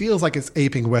 it feels like it's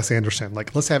aping Wes Anderson.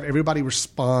 Like, let's have everybody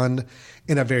respond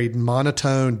in a very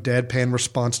monotone, deadpan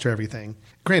response to everything.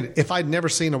 Granted, if I'd never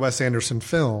seen a Wes Anderson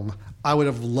film, I would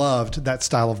have loved that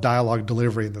style of dialogue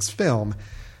delivery in this film.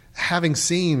 having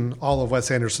seen all of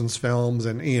Wes Anderson's films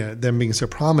and them being so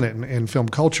prominent in film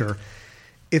culture,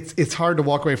 it's hard to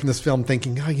walk away from this film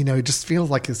thinking, it just feels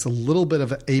like it's a little bit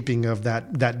of an aping of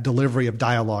that delivery of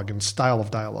dialogue and style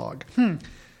of dialogue.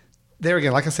 There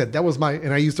again, like I said, that was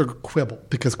and I used the quibble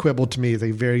because quibble to me is a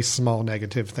very small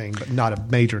negative thing, but not a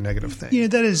major negative thing.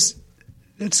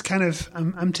 It's kind of,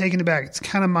 I'm taken aback. It's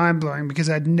kind of mind-blowing because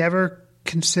I'd never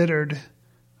considered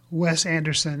Wes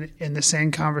Anderson in the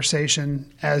same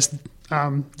conversation as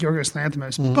Yorgos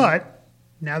Lanthimos. But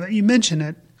now that you mention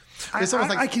it,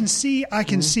 I can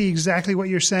see exactly what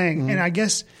you're saying. And I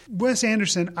guess Wes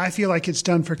Anderson, I feel like it's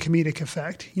done for comedic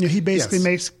effect. He basically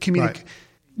makes comedic... Right.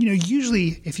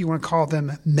 Usually if you want to call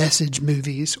them message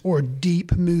movies or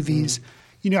deep movies,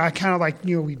 I kind of like,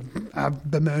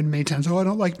 I've bemoaned many times, I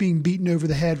don't like being beaten over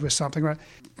the head with something, right?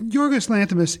 Yorgos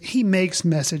Lanthimos, he makes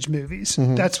message movies.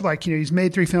 That's like, he's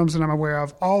made 3 films that I'm aware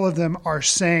of. All of them are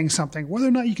saying something. Whether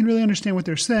or not you can really understand what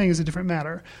they're saying is a different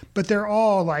matter. But they're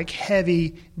all like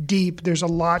heavy, deep. There's a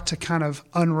lot to kind of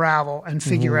unravel and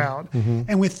figure out.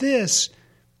 And with this,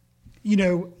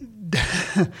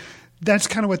 that's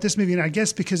kind of what this movie, and I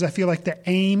guess because I feel like the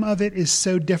aim of it is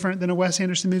so different than a Wes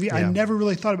Anderson movie, I never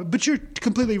really thought of it. But you're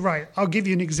completely right. I'll give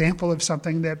you an example of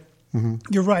something that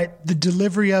you're right. The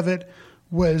delivery of it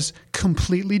was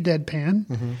completely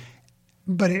deadpan,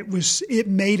 but it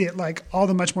made it like all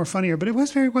the much more funnier. But it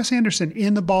was very Wes Anderson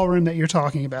in the ballroom that you're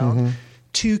talking about.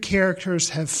 2 characters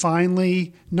have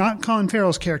finally, not Colin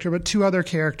Farrell's character, but 2 other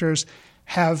characters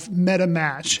have met a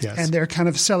match, and they're kind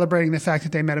of celebrating the fact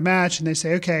that they met a match, and they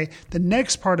say, okay, the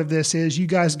next part of this is you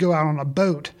guys go out on a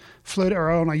boat,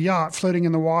 or on a yacht floating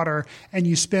in the water, and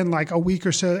you spend like a week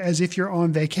or so as if you're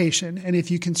on vacation. And if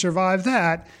you can survive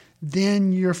that,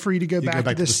 then you're free to go back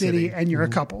to the city and you're a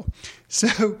couple.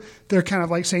 So they're kind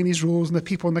of like saying these rules, and the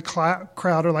people in the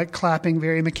crowd are like clapping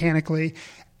very mechanically.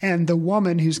 And the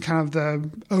woman who's kind of the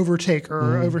overtaker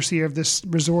or overseer of this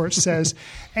resort says,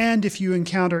 and if you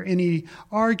encounter any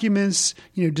arguments,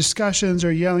 discussions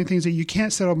or yelling things that you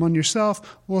can't settle among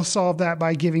yourself, we'll solve that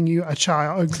by giving you a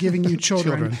child or giving you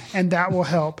children. And that will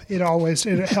help. It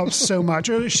helps so much.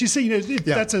 Or she said,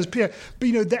 that's a, but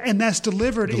and that's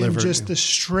delivered in just the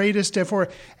straightest step forward.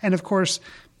 And of course,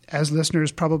 as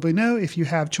listeners probably know, if you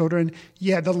have children,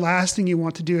 the last thing you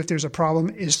want to do if there's a problem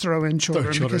is throw in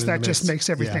children because that just makes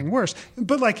everything worse.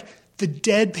 But like the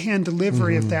deadpan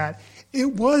delivery of that,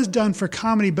 it was done for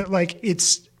comedy, but like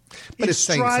it's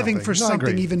striving for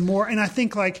something even more. And I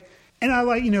think and I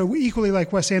like, equally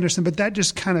like Wes Anderson, but that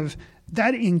just kind of,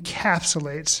 that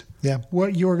encapsulates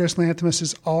what Yorgos Lanthimos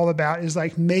is all about, is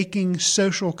like making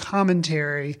social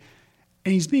commentary.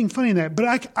 And he's being funny in that.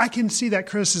 But I can see that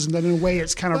criticism that in a way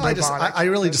it's kind of robotic. I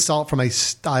really just saw it from a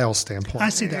style standpoint. I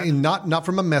see that. And not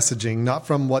from a messaging, not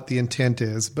from what the intent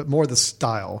is, but more the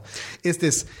style. It's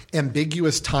this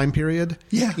ambiguous time period.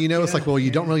 Yeah. It's like, well, you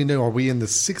don't really know. Are we in the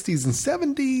 60s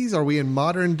and 70s? Are we in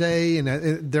modern day? And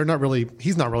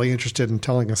he's not really interested in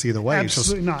telling us either way.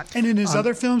 Absolutely not. And in his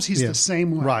other films, he's the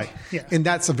same way. Right. Yeah. And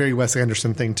that's a very Wes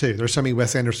Anderson thing too. There's so many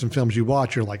Wes Anderson films you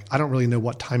watch, you're like, I don't really know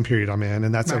what time period I'm in,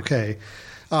 and that's okay.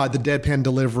 The deadpan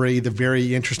delivery, the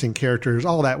very interesting characters,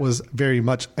 all that was very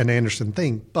much an Anderson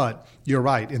thing. But you're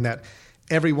right in that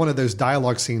every one of those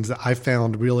dialogue scenes that I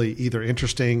found really either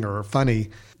interesting or funny,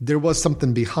 there was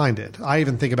something behind it. I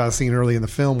even think about a scene early in the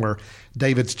film where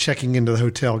David's checking into the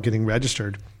hotel getting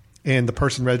registered, and the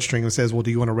person registering says, well,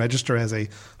 do you want to register as a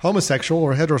homosexual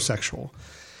or heterosexual?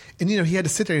 And, he had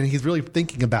to sit there and he's really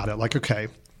thinking about it like, okay,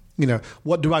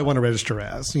 what do I want to register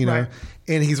as, Right.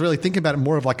 And he's really thinking about it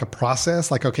more of like a process.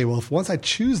 Like, okay, well, if once I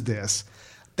choose this,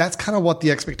 that's kind of what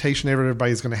the expectation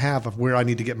everybody's going to have of where I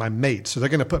need to get my mate. So they're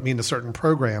going to put me into certain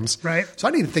programs. Right. So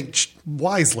I need to think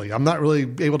wisely. I'm not really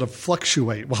able to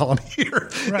fluctuate while I'm here.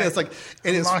 Right. It's like,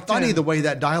 and it's funny the way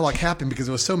that dialogue happened because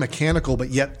it was so mechanical, but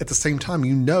yet at the same time,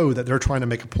 that they're trying to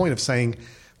make a point of saying,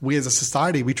 we as a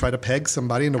society, we try to peg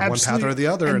somebody into one path or the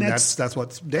other. And that's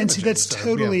what's damaging. And see, that's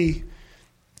totally...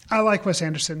 I like Wes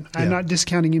Anderson. I'm not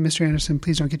discounting you, Mr. Anderson.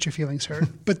 Please don't get your feelings hurt.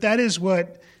 But that is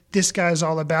what this guy is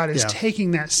all about, is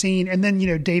taking that scene. And then,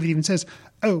 David even says,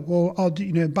 oh, well, I'll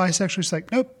do, bisexual. It's like,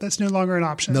 nope, that's no longer an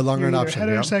option. No longer You're an option.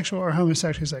 Heterosexual or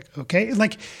homosexual. It's like, okay.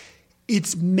 Like,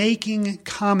 it's making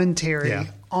commentary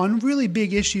on really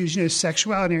big issues,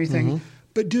 sexuality and everything,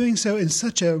 but doing so in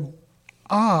such a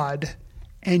odd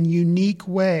and unique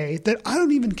way that I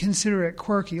don't even consider it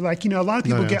quirky. Like, a lot of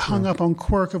people get hung up on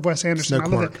quirk of Wes Anderson. I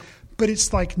love it. But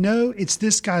it's like, no, it's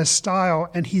this guy's style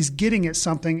and he's getting at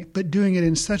something, but doing it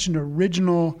in such an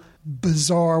original,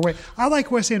 bizarre way. I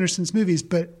like Wes Anderson's movies,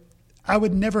 but I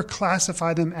would never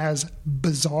classify them as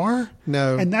bizarre.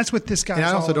 No. And that's what this guy's all about.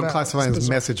 And I also don't classify them as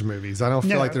message movies. I don't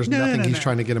feel like there's nothing he's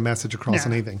trying to get a message across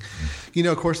anything. You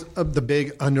know, of course, the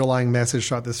big underlying message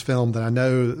throughout this film that I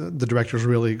know the director's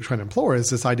really trying to implore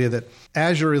is this idea that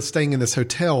as you're staying in this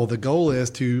hotel, the goal is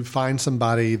to find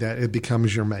somebody that it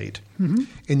becomes your mate. Mm-hmm.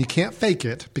 And you can't fake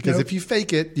it, because if you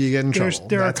fake it, you get in trouble.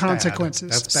 There are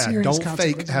consequences. That's bad. Serious Don't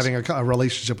fake having a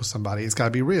relationship with somebody. It's got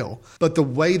to be real. But the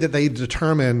way that they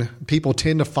determine, people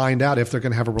tend to find out if they're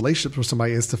going to have a relationship with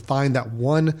somebody, is to find that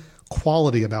one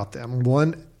quality about them,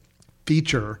 one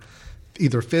feature,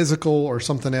 either physical or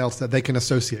something else that they can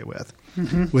associate with.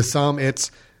 Mm-hmm. With some, it's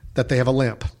that they have a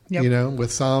limp. Yep. You know,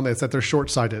 with some, it's that they're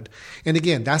short-sighted. And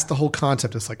again, that's the whole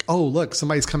concept. It's like, oh, look,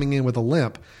 somebody's coming in with a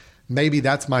limp. Maybe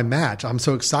that's my match. I'm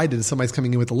so excited that somebody's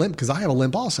coming in with a limp because I have a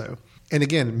limp also. And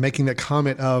again, making that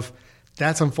comment of,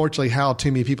 that's unfortunately how too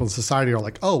many people in society are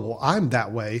like, oh, well, I'm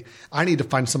that way. I need to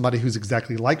find somebody who's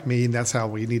exactly like me, and that's how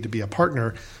we need to be a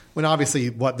partner. When obviously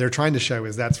what they're trying to show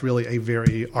is that's really a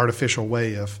very artificial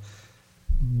way of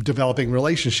developing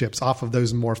relationships off of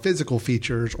those more physical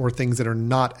features or things that are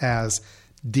not as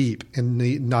deep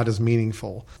and not as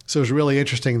meaningful. So it's really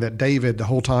interesting that David the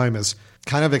whole time is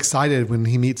kind of excited when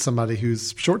he meets somebody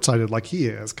who's short-sighted like he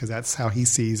is, because that's how he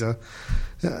sees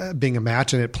being a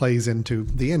match, and it plays into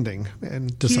the ending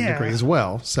and to some degree as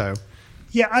well. So,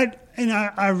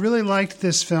 I really liked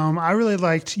this film. I really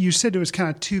liked, you said it was kind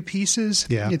of two pieces.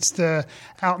 Yeah. It's the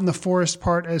out in the forest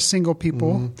part as single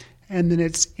people, and then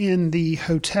it's in the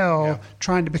hotel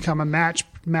trying to become a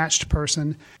matched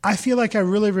person. I feel like I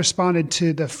really responded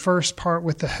to the first part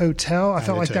with the hotel. I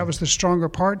felt like that was the stronger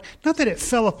part. Not that it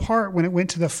fell apart when it went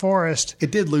to the forest.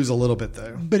 It did lose a little bit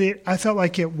though. But I felt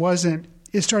like it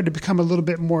started to become a little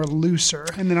bit more looser.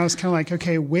 And then I was kind of like,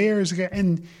 okay, where's it?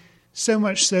 And so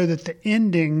much so that the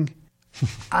ending,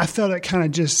 I felt it kind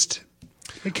of just,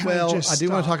 I do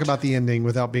want to talk about the ending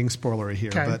without being spoilery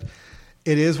here, but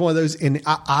it is one of those, and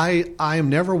I am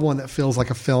never one that feels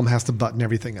like a film has to button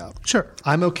everything up. Sure.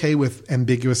 I'm okay with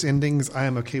ambiguous endings. I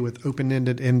am okay with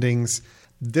open-ended endings.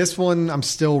 This one I'm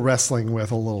still wrestling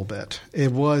with a little bit.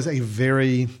 It was a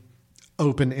very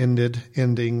open-ended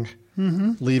ending,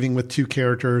 leaving with two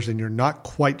characters, and you're not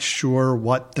quite sure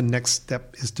what the next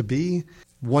step is to be.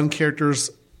 One character's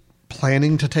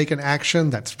planning to take an action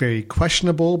that's very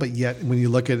questionable, but yet when you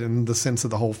look at it in the sense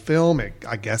of the whole film,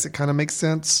 I guess it kind of makes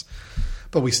sense.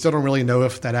 But we still don't really know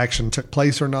if that action took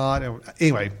place or not.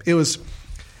 Anyway, it was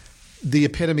the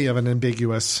epitome of an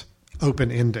ambiguous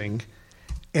open ending.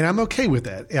 And I'm okay with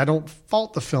that. I don't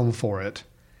fault the film for it.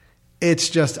 It's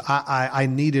just I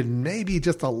needed maybe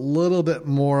just a little bit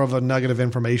more of a nugget of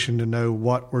information to know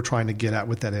what we're trying to get at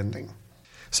with that ending.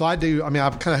 So I've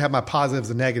kind of had my positives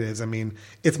and negatives. I mean,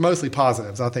 it's mostly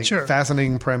positives. I think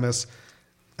fascinating premise,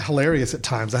 hilarious at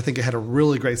times. I think it had a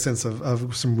really great sense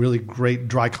of some really great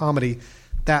dry comedy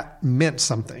that meant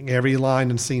something. Every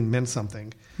line and scene meant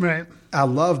something. Right. I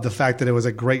loved the fact that it was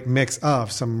a great mix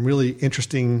of some really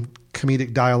interesting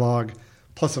comedic dialogue,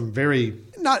 plus some very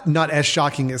not as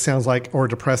shocking it sounds like or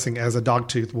depressing as a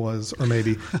Dogtooth was, or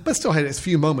maybe, but still had its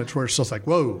few moments where it's just like,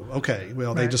 whoa, okay,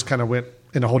 well, they just kind of went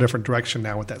in a whole different direction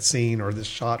now with that scene or this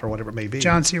shot or whatever it may be.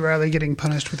 John C. Reilly getting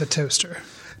punished with a toaster.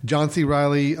 John C.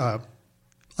 Reilly, a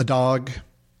dog,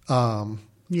 a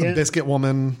biscuit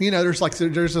woman. You know, there's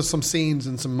just some scenes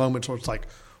and some moments where it's like,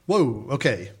 whoa,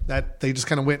 okay, that they just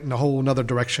kind of went in a whole other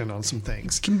direction on some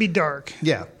things. It can be dark.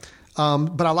 Yeah.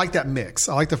 But I like that mix.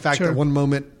 I like the fact that one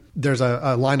moment there's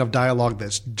a line of dialogue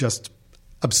that's just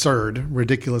absurd,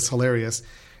 ridiculous, hilarious.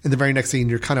 And the very next scene,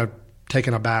 you're kind of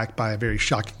taken aback by a very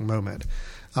shocking moment.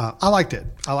 I liked it.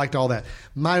 I liked all that.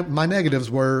 My negatives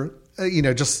were,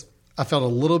 just I felt a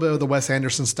little bit of the Wes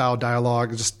Anderson style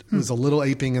dialogue. It was a little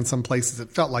aping in some places.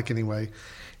 It felt like anyway.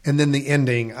 And then the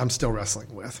ending, I'm still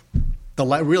wrestling with.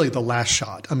 Really the last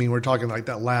shot. I mean, we're talking like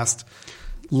that last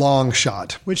long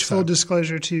shot. Which, full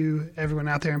disclosure to everyone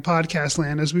out there in podcast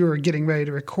land, as we were getting ready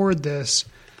to record this,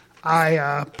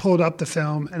 I pulled up the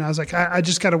film and I was like, I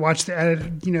just got to watch the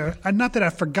edit. Not that I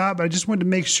forgot, but I just wanted to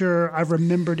make sure I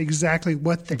remembered exactly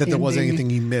what the ending, there wasn't anything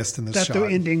you missed in this shot. That the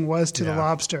ending was to the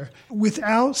lobster.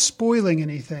 Without spoiling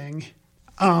anything,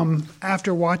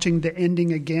 after watching the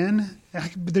ending again,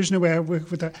 there's no way I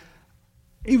work with that.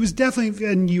 It was definitely,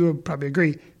 and you would probably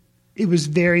agree, it was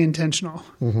very intentional.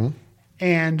 Mm-hmm.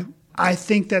 And I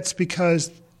think that's because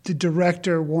the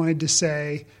director wanted to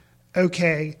say,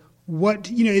 okay,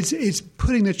 it's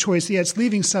putting the choice. Yeah, it's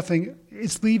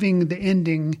leaving the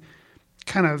ending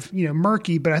kind of,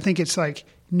 murky, but I think it's like,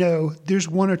 no, there's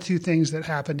one or two things that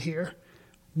happened here.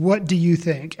 What do you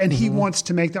think? And he wants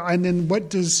to make and then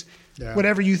what does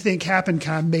whatever you think happened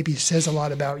kind of maybe says a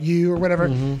lot about you or whatever.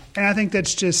 And I think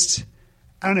that's just,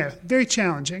 I don't know, very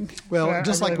challenging. Well,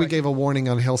 just like we gave a warning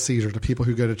on Hail Caesar to people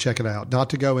who go to check it out, not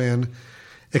to go in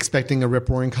expecting a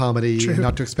rip-roaring comedy,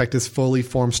 not to expect this fully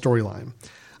formed storyline.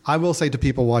 I will say to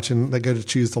people watching that go to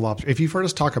Choose the Lobster, if you've heard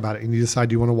us talk about it and you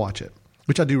decide you want to watch it,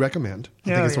 which I do recommend, I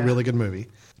think it's a really good movie,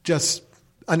 just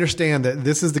understand that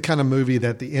this is the kind of movie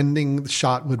that the ending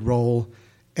shot would roll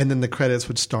and then the credits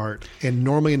would start. And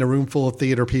normally in a room full of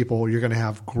theater people, you're going to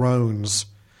have groans.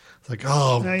 It's like,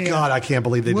 God, I can't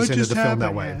believe they just ended the film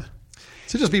that way. Yeah.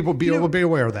 So just people be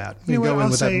aware of that. You know go in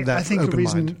with that I think the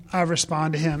reason mind. I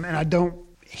respond to him, and I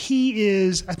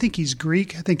think he's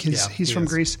Greek. I think he's from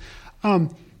Greece.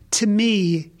 To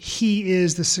me, he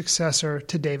is the successor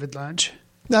to David Lynch.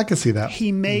 I can see that.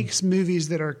 He makes movies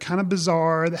that are kind of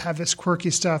bizarre, that have this quirky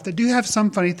stuff, that do have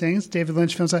some funny things, David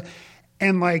Lynch films.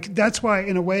 And like that's why,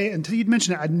 in a way, until you'd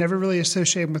mentioned it, I'd never really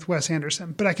associated him with Wes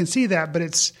Anderson. But I can see that, but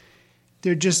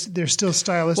they're still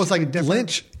stylistically well, it's like different.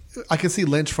 Lynch, I can see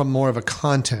Lynch from more of a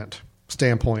content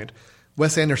standpoint.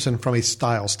 Wes Anderson from a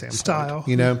style standpoint.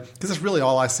 You know? Because that's really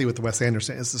all I see with Wes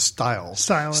Anderson is the style.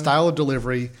 Style of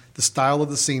delivery, the style of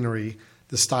the scenery,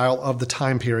 the style of the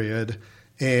time period.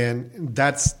 And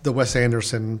that's the Wes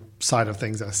Anderson side of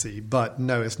things I see. But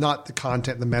no, it's not the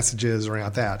content, the messages, or any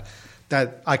of that.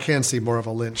 That I can see more of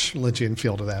a Lynchian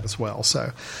feel to that as well.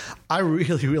 So I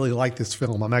really, really like this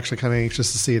film. I'm actually kind of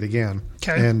anxious to see it again.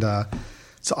 Okay. And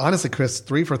so honestly, Chris,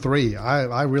 3 for 3.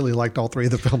 I really liked all 3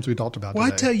 of the films we talked about today.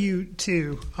 I tell you,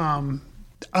 too,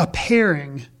 a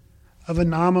pairing of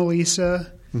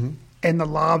Anomalisa and the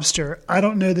Lobster, I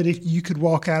don't know that if you could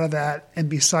walk out of that and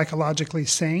be psychologically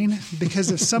sane because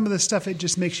of some of the stuff it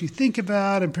just makes you think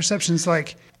about and perceptions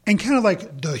like, and kind of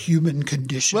like the human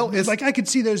condition. Well, it's like I could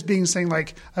see those being saying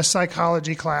like a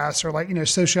psychology class or like,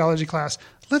 sociology class.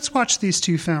 Let's watch these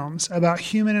 2 films about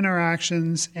human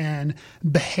interactions and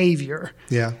behavior.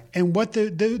 Yeah. And what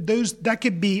those that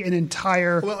could be an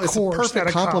entire course. It's a perfect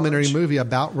complementary movie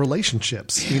about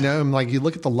relationships. Yeah. And like you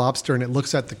look at The Lobster and it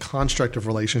looks at the construct of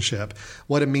relationship,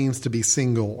 what it means to be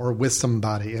single or with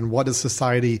somebody, and what does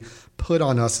society put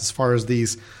on us as far as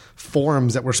these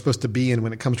forms that we're supposed to be in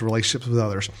when it comes to relationships with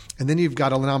others. And then you've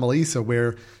got Anomalisa,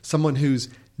 where someone who's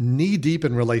knee deep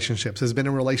in relationships, has been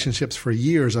in relationships for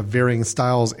years of varying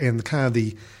styles, and kind of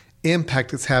the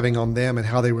impact it's having on them and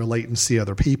how they relate and see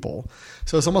other people.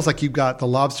 So it's almost like you've got The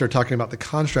Lobster talking about the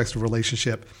constructs of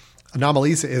relationship.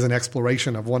 Anomalisa is an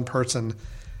exploration of one person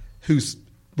whose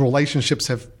relationships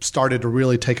have started to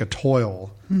really take a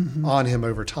toll on him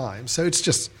over time. So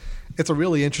it's a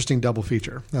really interesting double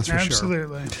feature. That's for sure.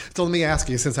 Absolutely. So let me ask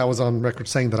you, since I was on record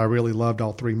saying that I really loved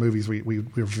all 3 movies we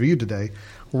reviewed today,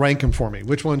 rank them for me.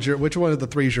 Which one of the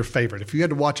 3 is your favorite? If you had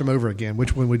to watch them over again,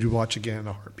 which one would you watch again in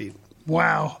a heartbeat?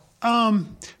 Wow.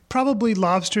 Probably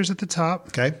Lobster's at the top.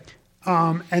 Okay.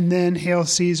 And then Hail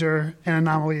Caesar and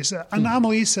Anomalisa.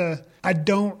 Anomalisa,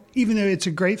 even though it's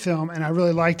a great film and I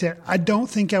really liked it, I don't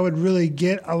think I would really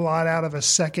get a lot out of a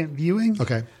second viewing.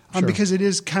 Okay. Sure. Because it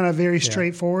is kind of very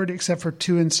straightforward, except for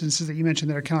 2 instances that you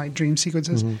mentioned that are kind of like dream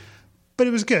sequences. But it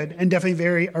was good and definitely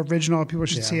very original. People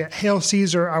should see it. Hail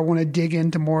Caesar, I want to dig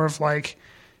into more of like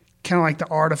kind of like the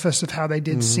artifice of how they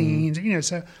did scenes,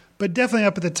 So, but definitely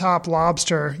up at the top,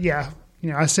 Lobster. Yeah,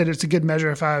 I said it's a good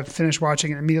measure if I finish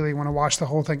watching and immediately want to watch the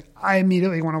whole thing. I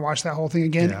immediately want to watch that whole thing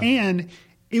again. Yeah. And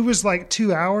it was like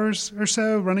 2 hours or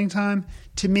so running time.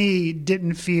 To me,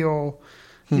 didn't feel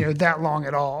that long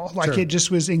at all. Like It just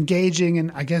was engaging,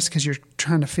 and I guess because you're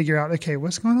trying to figure out, okay,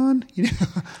 what's going on?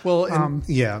 Well,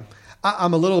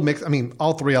 I'm a little mixed. I mean,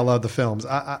 all 3, I love the films.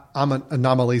 I'm an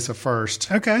Anomalisa first.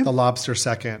 Okay. The Lobster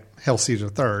second. Hail Caesar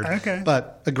third. Okay.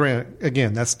 But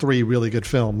again, that's 3 really good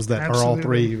films that are all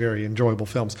 3 very enjoyable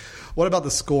films. What about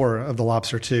the score of The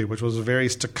Lobster 2, which was a very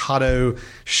staccato,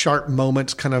 sharp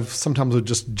moments, kind of sometimes would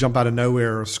just jump out of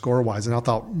nowhere score-wise, and I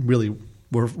thought really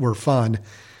were fun.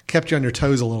 Kept you on your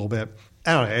toes a little bit.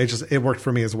 I don't know. It worked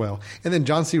for me as well. And then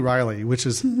John C. Reilly, which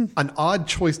is an odd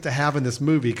choice to have in this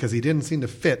movie because he didn't seem to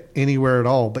fit anywhere at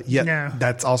all. But yet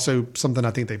that's also something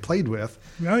I think they played with.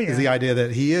 Oh, yeah. Is the idea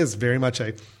that he is very much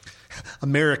a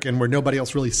American where nobody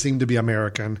else really seemed to be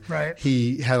American. Right.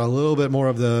 He had a little bit more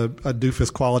of a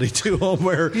doofus quality to him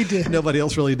where nobody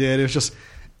else really did.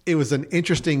 It was an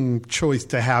interesting choice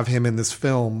to have him in this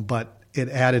film, but it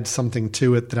added something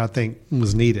to it that I think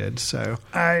was needed. So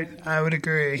I would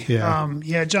agree.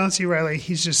 Yeah. John C. Reilly,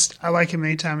 I like him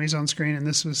anytime he's on screen, and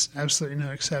this was absolutely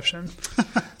no exception.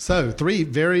 So 3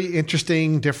 very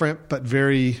interesting, different, but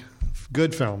very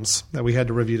good films that we had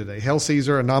to review today. Hail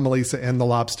Caesar, AnomaLobster, and The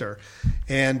Lobster.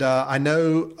 And I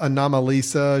know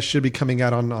AnomaLobster should be coming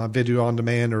out on video on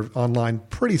demand or online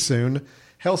pretty soon.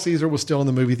 Hail Caesar was still in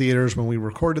the movie theaters when we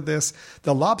recorded this.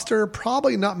 The Lobster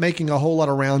probably not making a whole lot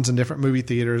of rounds in different movie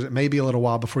theaters. It may be a little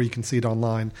while before you can see it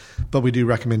online, but we do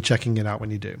recommend checking it out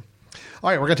when you do. All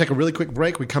right, we're going to take a really quick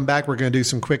break. We come back, we're going to do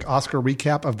some quick Oscar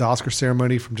recap of the Oscar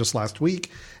ceremony from just last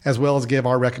week, as well as give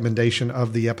our recommendation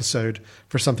of the episode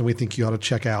for something we think you ought to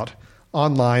check out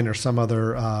online or some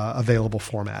other available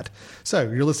format. So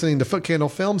you're listening to Footcandle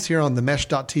Films here on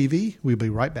themesh.tv. We'll be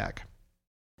right back.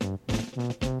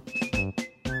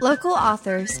 Local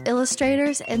authors,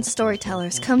 illustrators, and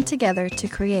storytellers come together to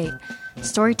create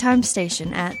Storytime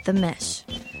Station at The Mesh.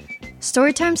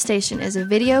 Storytime Station is a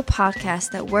video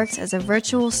podcast that works as a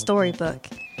virtual storybook.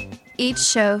 Each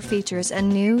show features a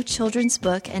new children's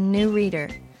book and new reader.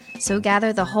 So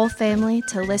gather the whole family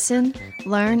to listen,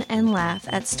 learn, and laugh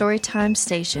at Storytime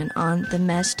Station on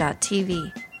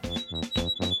themesh.tv.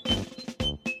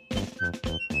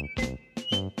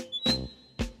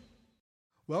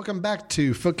 Welcome back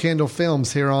to Footcandle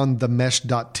Films here on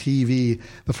themesh.tv.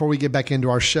 Before we get back into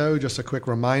our show, just a quick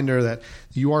reminder that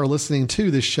you are listening to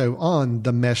this show on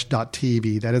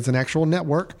themesh.tv. That is an actual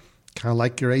network, kind of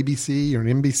like your ABC or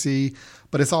an NBC,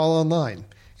 but it's all online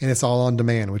and it's all on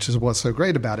demand, which is what's so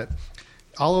great about it.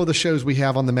 All of the shows we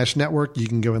have on the Mesh Network, you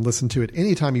can go and listen to it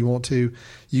anytime you want to.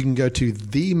 You can go to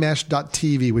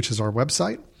themesh.tv, which is our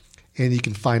website, and you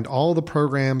can find all the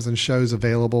programs and shows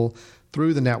available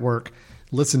through the network.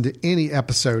 Listen to any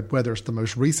episode, whether it's the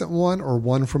most recent one or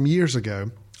one from years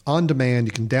ago, on demand.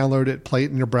 You can download it, play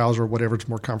it in your browser, whatever's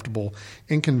more comfortable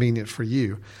and convenient for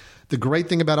you. The great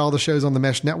thing about all the shows on the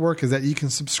Mesh Network is that you can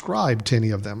subscribe to any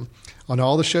of them. On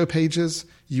all the show pages,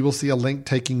 you will see a link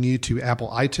taking you to Apple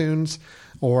iTunes,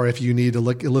 or if you need to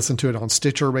listen to it on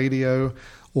Stitcher Radio,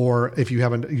 or if you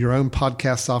have your own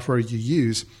podcast software you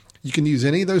use, you can use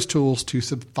any of those tools to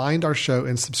find our show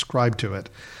and subscribe to it.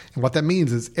 And what that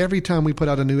means is every time we put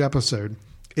out a new episode,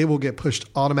 it will get pushed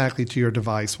automatically to your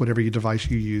device, whatever your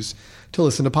device you use to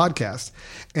listen to podcasts.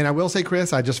 And I will say,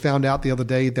 Chris, I just found out the other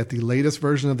day that the latest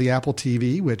version of the Apple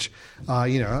TV, which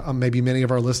maybe many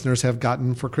of our listeners have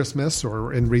gotten for Christmas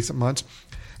or in recent months,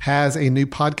 has a new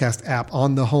podcast app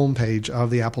on the homepage of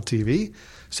the Apple TV.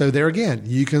 So there again,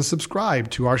 you can subscribe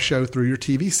to our show through your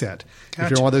TV set. Gotcha.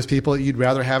 If you're one of those people that you'd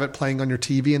rather have it playing on your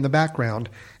TV in the background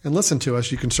and listen to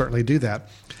us, you can certainly do that.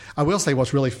 I will say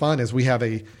what's really fun is we have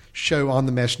a show on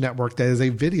the Mesh Network that is a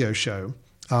video show.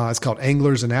 It's called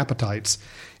Anglers and Appetites.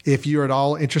 If you're at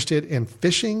all interested in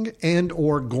fishing and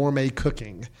or gourmet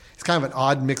cooking, it's kind of an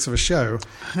odd mix of a show.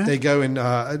 Huh? They go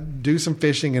and do some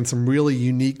fishing in some really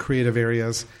unique creative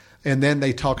areas, and then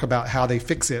they talk about how they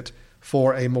fix it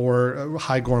for a more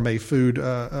high gourmet food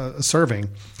serving.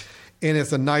 And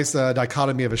it's a nice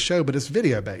dichotomy of a show, but it's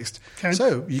video-based. Okay.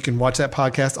 So you can watch that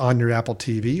podcast on your Apple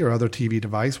TV or other TV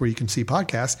device where you can see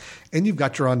podcasts, and you've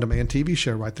got your on-demand TV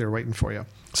show right there waiting for you.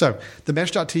 So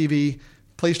themesh.tv,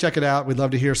 please check it out. We'd love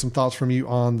to hear some thoughts from you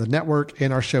on the network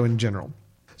and our show in general.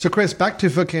 So, Chris, back to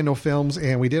Footcandle Films,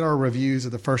 and we did our reviews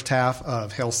of the first half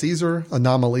of Hail Caesar,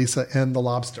 AnomaLobster, and The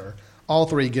Lobster. All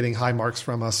three getting high marks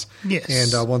from us, yes,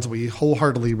 and ones we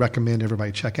wholeheartily recommend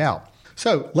everybody check out.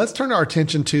 So let's turn our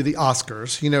attention to the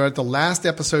Oscars. You know, at the last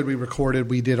episode we recorded,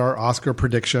 we did our Oscar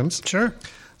predictions. Sure.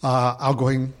 I'll go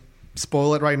ahead and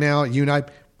spoil it right now. You and I,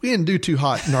 we didn't do too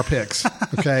hot in our picks,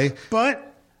 okay?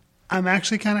 But I'm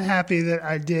actually kind of happy that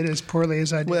I did as poorly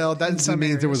as I did. Well, that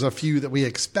means there was a few that we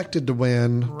expected to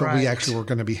win, but we actually were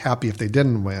going to be happy if they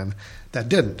didn't win. That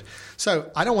didn't. So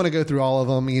I don't want to go through all of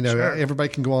them. You know, sure, everybody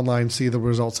can go online and see the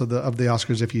results of the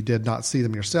Oscars if you did not see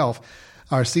them yourself,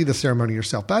 or see the ceremony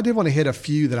yourself. But I did want to hit a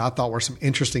few that I thought were some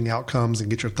interesting outcomes and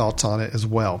get your thoughts on it as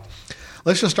well.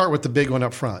 Let's just start with the big one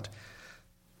up front.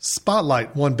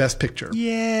 Spotlight won Best Picture.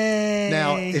 Yay!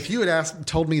 Now, if you had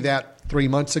told me that 3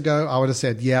 months ago, I would have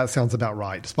said, yeah, it sounds about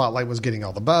right. Spotlight was getting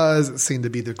all the buzz. It seemed to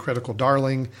be the critical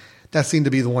darling. That seemed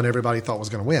to be the one everybody thought was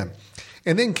going to win.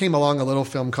 And then came along a little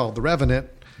film called The Revenant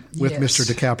with Mr.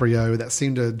 DiCaprio that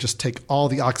seemed to just take all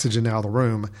the oxygen out of the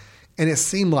room. And it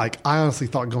seemed like, I honestly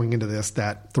thought going into this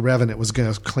that The Revenant was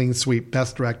going to clean sweep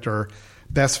Best Director,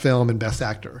 Best Film, and Best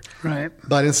Actor. Right.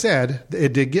 But instead,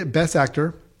 it did get Best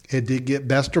Actor. It did get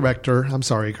Best Director. I'm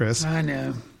sorry, Chris. I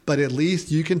know. But at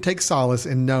least you can take solace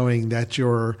in knowing that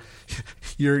your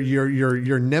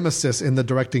nemesis in the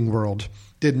directing world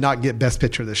did not get Best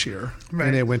Picture this year. Right.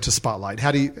 And it went to Spotlight.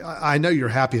 I know you're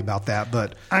happy about that,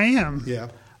 but I am. Yeah.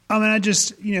 I mean, I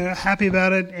just, happy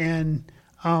about it. And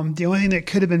the only thing that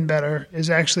could have been better is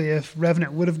actually if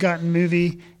Revenant would have gotten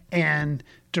movie and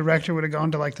director would have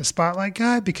gone to like the Spotlight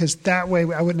guy, because that way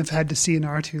I wouldn't have had to see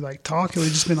Inarritu like talk. It would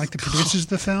have just been like the producers of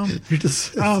the film. You're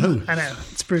just I know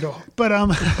it's brutal, but I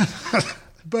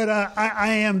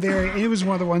am very. It was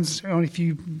one of the ones. If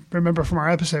you remember from our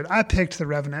episode, I picked The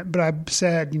Revenant, but I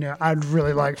said I'd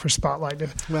really like for Spotlight.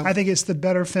 I think it's the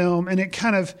better film, and it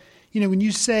kind of when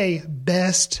you say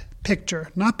best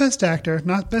picture, not best actor,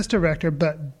 not best director,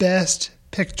 but best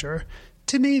picture.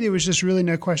 To me, there was just really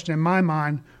no question in my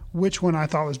mind which one I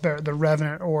thought was better, The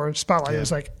Revenant or Spotlight. Yeah. It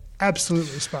was like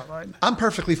absolutely Spotlight. I'm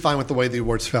perfectly fine with the way the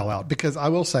awards fell out, because I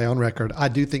will say on record, I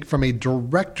do think from a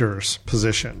director's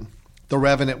position, The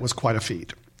Revenant was quite a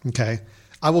feat. Okay,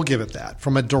 I will give it that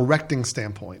from a directing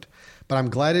standpoint. But I'm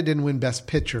glad it didn't win Best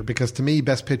Picture, because to me,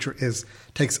 Best Picture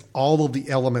takes all of the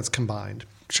elements combined.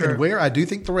 Sure. And where I do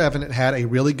think The Revenant had a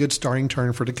really good starting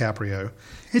turn for DiCaprio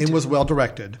and was well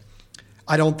directed,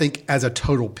 I don't think as a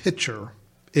total picture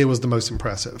it was the most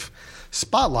impressive.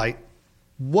 Spotlight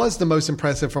was the most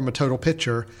impressive from a total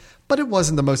picture, but it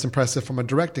wasn't the most impressive from a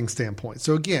directing standpoint.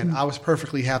 So again, I was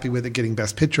perfectly happy with it getting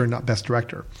Best Picture and not Best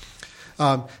Director.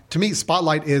 To me,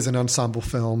 Spotlight is an ensemble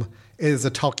film. It is a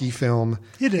talkie film.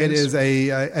 It is. It is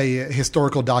a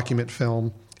historical document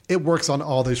film. It works on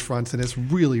all those fronts, and it's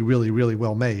really, really, really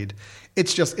well made.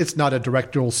 It's not a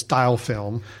directorial style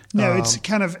film. No, it's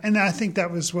kind of, and I think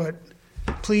that was what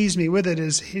pleased me with it,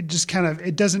 is it just kind of,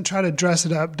 it doesn't try to dress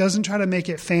it up, doesn't try to make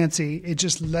it fancy. It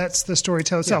just lets the story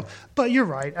tell itself. Yeah. But you're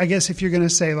right. I guess if you're going to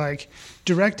say like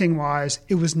directing wise,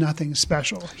 it was nothing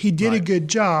special. He did a good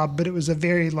job, but it was a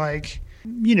very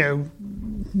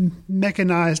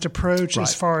mechanized approach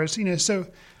as far as, so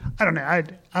I don't know.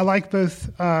 I like both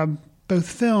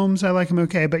films. I like them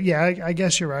okay, but yeah, I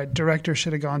guess you're right. Director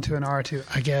should have gone to Inarritu,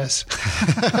 I guess.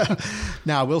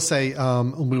 Now, I will say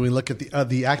when we look at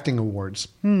the acting awards,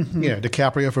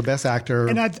 DiCaprio for Best Actor,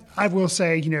 and I will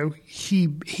say,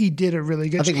 he did a really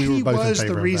good. I think we were both in favor of that. He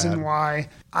was the reason why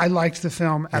I liked the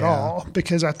film at all,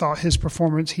 because I thought his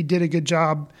performance, he did a good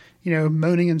job,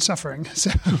 moaning and suffering.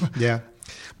 So yeah.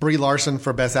 Brie Larson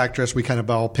for Best Actress, we kind of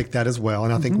all picked that as well,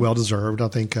 and I think well-deserved. I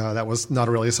think that was not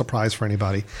really a surprise for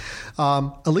anybody.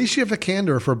 Alicia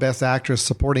Vikander for Best Actress,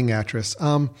 Supporting Actress.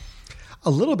 A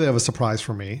little bit of a surprise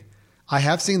for me. I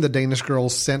have seen The Danish Girl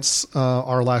since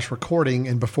our last recording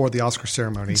and before the Oscar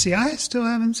ceremony. See, I still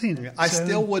haven't seen it. I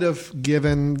still would have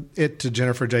given it to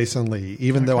Jennifer Jason Leigh,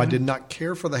 even though I did not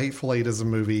care for The Hateful Eight as a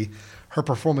movie. Her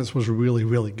performance was really,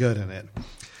 really good in it.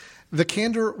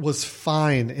 Vikander was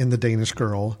fine in The Danish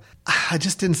Girl. I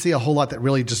just didn't see a whole lot that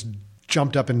really just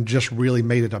jumped up and just really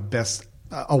made it a best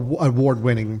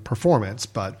award-winning performance.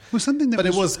 But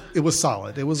it was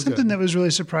solid. It was something good. That was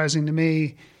really surprising to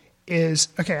me is,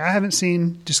 okay, I haven't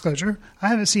seen, disclosure, I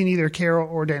haven't seen either Carol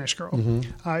or Danish Girl.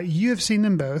 Mm-hmm. You have seen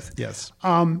them both. Yes.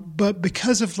 But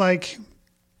because of like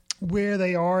where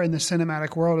they are in the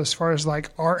cinematic world as far as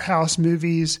like art house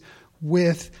movies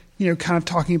with kind of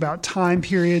talking about time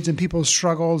periods and people's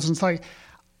struggles. And it's like,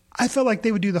 I felt like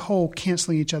they would do the whole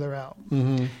canceling each other out.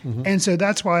 Mm-hmm, mm-hmm. And so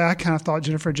that's why I kind of thought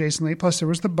Jennifer Jason Leigh, plus there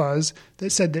was the buzz that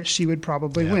said that she would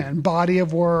probably win. Body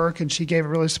of work, and she gave a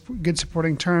really good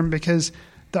supporting term, because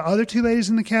the other two ladies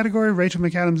in the category, Rachel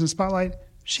McAdams and Spotlight,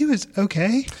 she was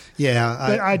okay. Yeah.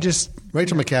 But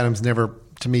Rachel McAdams never,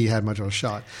 to me, had much of a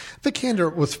shot.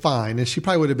 Vikander was fine, and she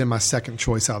probably would have been my second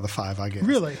choice out of the five, I guess.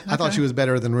 Really? I thought she was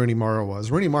better than Rooney Mara was.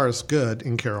 Rooney Mara's good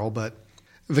in Carol, but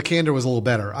Vikander was a little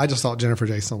better. I just thought Jennifer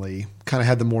Jason Leigh kind of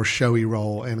had the more showy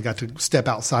role and got to step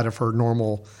outside of her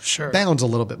normal bounds a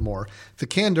little bit more.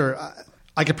 Vikander,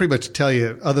 I could pretty much tell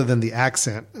you, other than the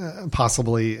accent,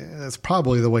 possibly, that's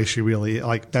probably the way she really,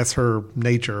 that's her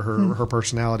nature, her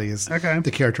personality is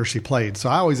the character she played. So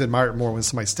I always admire it more when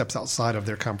somebody steps outside of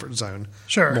their comfort zone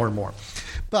more and more.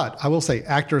 But I will say,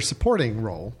 actor supporting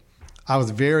role, I was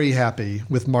very happy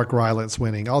with Mark Rylance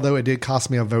winning, although it did cost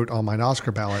me a vote on my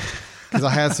Oscar ballot, because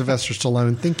I had Sylvester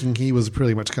Stallone thinking he was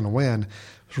pretty much going to win. I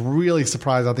was really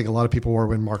surprised. I think a lot of people were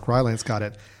when Mark Rylance got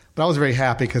it. But I was very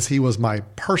happy because he was my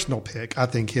personal pick. I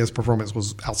think his performance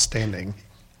was outstanding.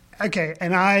 Okay,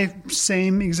 and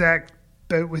same exact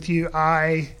boat with you.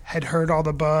 I had heard all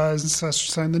the buzz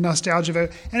and the nostalgia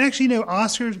vote. And actually,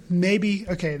 Oscars, maybe,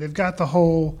 okay, they've got the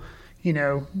whole,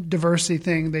 diversity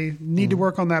thing. They need to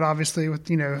work on that, obviously, with,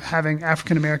 having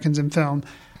African Americans in film.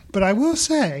 But I will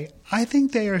say, I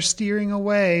think they are steering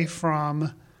away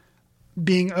from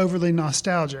being overly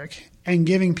nostalgic and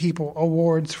giving people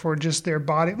awards for just their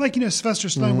body. Like, Sylvester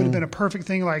Stallone would have been a perfect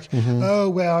thing. Like,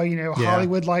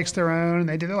 Hollywood likes their own, and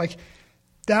they did it. Like,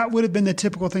 that would have been the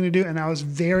typical thing to do. And I was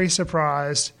very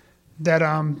surprised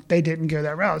that they didn't go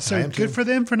that route. So good for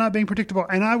them for not being predictable.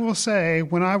 And I will say,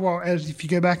 if you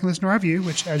go back and listen to our review,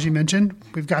 which, as you mentioned,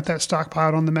 we've got that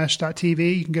stockpiled on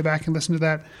themesh.tv. You can go back and listen to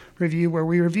that review where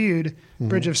we reviewed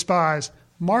Bridge of Spies.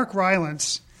 Mark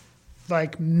Rylance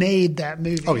made that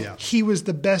movie. Oh, yeah. He was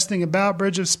the best thing about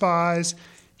Bridge of Spies.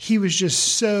 He was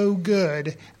just so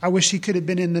good. I wish he could have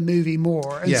been in the movie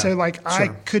more. And I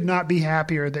could not be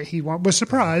happier that he won. Was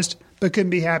surprised, but couldn't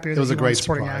be happier. It was a great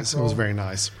surprise. It was very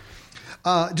nice.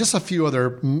 Just a few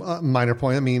other minor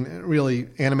points. I mean, really,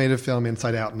 animated film,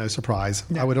 Inside Out, no surprise.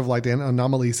 No. I would have liked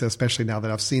AnomaLobster, especially now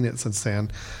that I've seen it since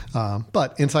then.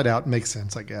 But Inside Out makes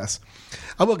sense, I guess.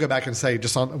 I will go back and say,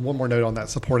 just on one more note on that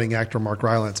supporting actor, Mark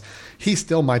Rylance. He's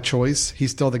still my choice. He's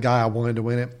still the guy I wanted to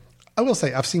win it. I will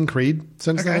say, I've seen Creed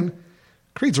since then.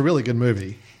 Creed's a really good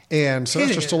movie. And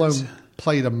Sylvester Stallone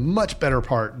played a much better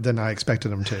part than I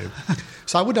expected him to.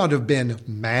 So I would not have been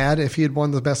mad if he had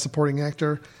won the Best Supporting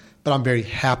Actor. But I'm very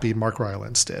happy Mark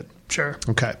Rylance did. Sure.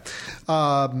 Okay.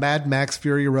 Mad Max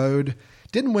Fury Road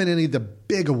didn't win any of the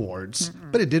big awards,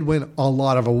 but it did win a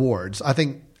lot of awards. I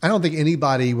don't think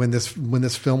anybody when this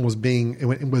film was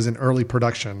in early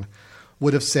production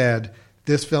would have said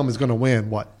this film is going to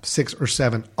win 6 or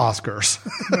 7 Oscars.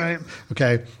 Right.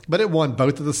 Okay. But it won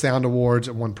both of the sound awards.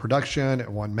 It won production. It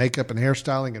won makeup and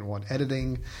hairstyling. It won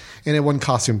editing, and it won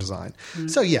costume design.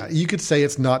 So yeah, you could say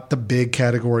it's not the big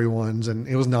category ones, and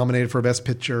it was nominated for Best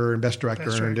Picture and Best Director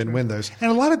and didn't win those.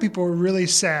 And a lot of people were really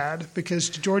sad because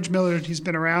George Miller, he's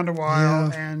been around a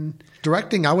while, and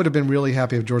directing, I would have been really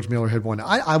happy if George Miller had won.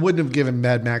 I wouldn't have given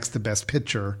Mad Max the Best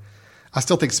Picture. I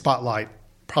still think Spotlight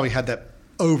probably had that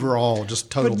overall just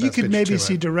total. But you could maybe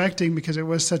see directing because it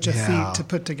was such a feat to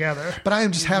put together. But I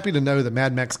am just happy to know that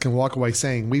Mad Max can walk away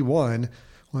saying we won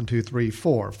 1, 2, 3,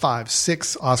 4, 5,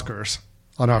 6 Oscars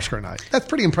on Oscar night. That's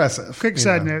pretty impressive. Quick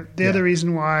side note: the other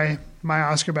reason why my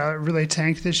Oscar ballot really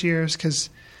tanked this year is because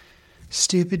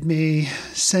stupid me,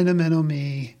 sentimental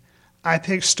me, I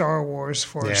picked Star Wars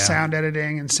for sound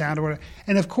editing and sound order.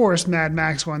 And of course, Mad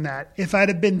Max won that. If I'd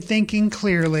have been thinking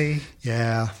clearly.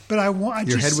 Yeah. But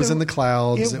your head was in the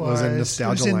clouds. It was in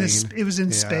nostalgia lane. It was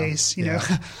in space. You know,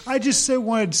 I just so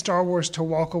wanted Star Wars to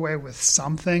walk away with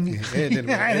something. It didn't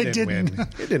win.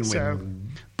 It didn't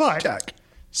win. But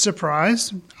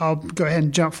surprise, I'll go ahead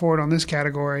and jump forward on this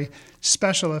category.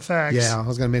 Special effects. Yeah, I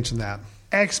was going to mention that.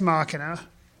 Ex Machina.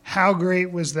 How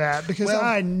great was that? Because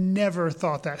I never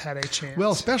thought that had a chance.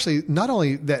 Well, especially not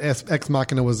only that Ex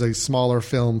Machina was a smaller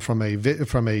film from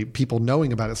a people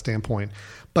knowing about it standpoint,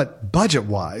 but budget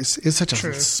wise, it's such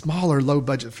a smaller, low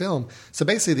budget film. So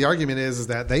basically, the argument is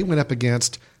that they went up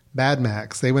against Mad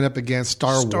Max, they went up against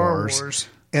Star Wars,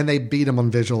 and they beat them on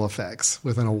visual effects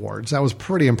with an awards. That was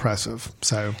pretty impressive.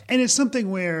 And it's something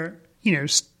where you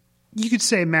could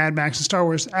say Mad Max and Star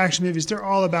Wars action movies. They're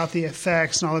all about the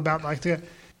effects and all about the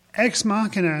Ex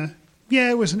Machina,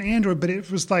 it was an android, but it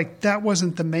was that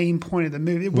wasn't the main point of the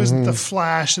movie. It wasn't the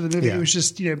flash of the movie. It was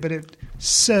just, but it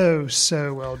so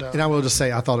well done. And I will just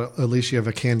say, I thought Alicia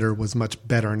Vikander was much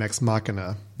better in Ex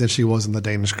Machina than she was in The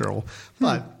Danish Girl.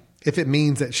 But if it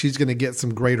means that she's going to get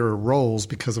some greater roles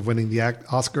because of winning the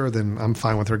Oscar, then I'm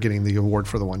fine with her getting the award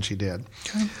for the one she did.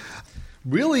 Okay.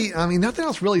 Really, I mean, nothing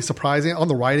else really surprising. On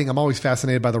the writing, I'm always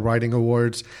fascinated by the writing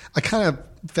awards. I kind of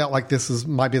felt like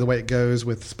might be the way it goes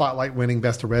with Spotlight winning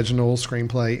Best Original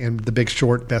Screenplay and The Big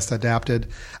Short Best Adapted.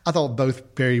 I thought both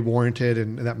very warranted,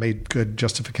 and that made good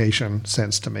justification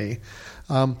sense to me.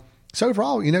 So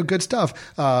overall, good stuff.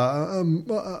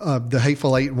 The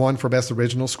Hateful Eight won for Best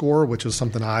Original Score, which was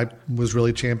something I was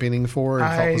really championing for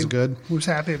and thought was good. I was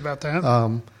happy about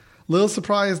that. Little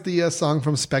surprised the song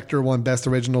from Spectre won Best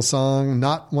Original Song.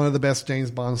 Not one of the best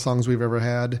James Bond songs we've ever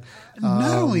had.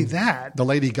 Not only that. The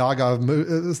Lady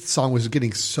Gaga song was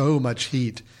getting so much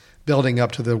heat building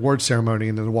up to the award ceremony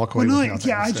and then the walk away with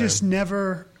nothing. I just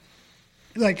never...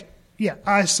 we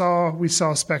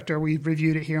saw Spectre. We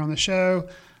reviewed it here on the show.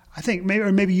 I think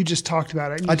maybe you just talked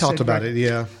about it. I talked about it,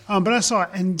 yeah. But I saw it,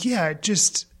 and it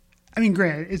just... I mean,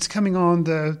 granted, it's coming on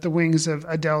the wings of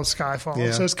Adele's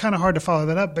Skyfall, so it's kind of hard to follow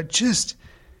that up. But just,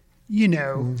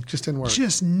 just didn't work.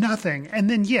 Just nothing. And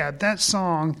then, that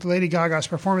song, the Lady Gaga's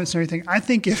performance and everything. I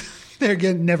think if there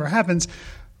again never happens,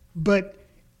 but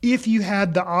if you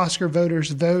had the Oscar voters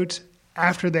vote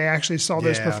after they actually saw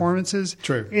those performances,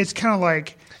 true, it's kind of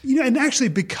like and actually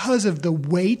because of the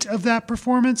weight of that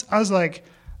performance, I was like.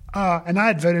 And I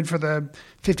had voted for the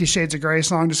 50 Shades of Grey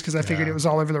song just because I figured it was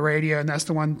all over the radio and that's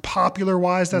the one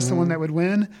popular-wise, that's the one that would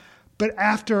win. But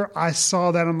after I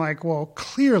saw that, I'm like, well,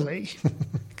 clearly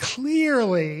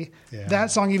clearly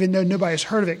that song, even though nobody's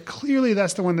heard of it, clearly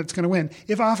that's the one that's going to win.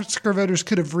 If Oscar voters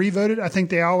could have re-voted, I think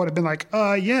they all would have been like,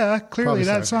 yeah, clearly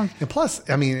that song. And plus,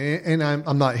 I mean, and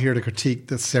I'm not here to critique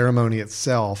the ceremony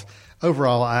itself.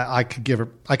 Overall, I could give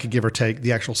or take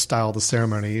the actual style of the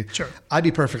ceremony. Sure. I'd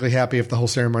be perfectly happy if the whole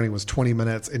ceremony was 20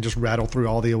 minutes and just rattle through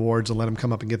all the awards and let them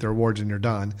come up and get their awards and you're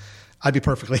done. I'd be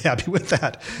perfectly happy with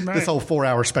that. Right. This whole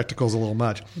 4-hour spectacle is a little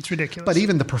much. It's ridiculous. But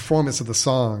even the performance of the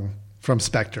song from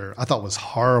Spectre, I thought was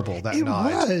horrible that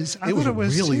night. It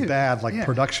was really too. bad,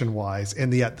 production wise.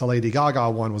 And the Lady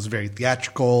Gaga one was very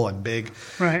theatrical and big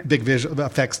visual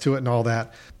effects to it and all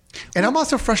that. And I'm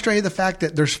also frustrated the fact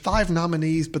that there's 5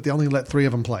 nominees, but they only let 3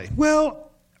 of them play. Well,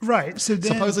 right. So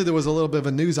then, supposedly there was a little bit of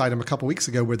a news item a couple weeks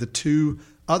ago where the 2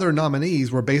 other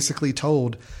nominees were basically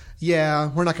told,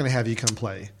 yeah, we're not going to have you come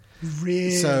play.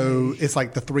 Really? So it's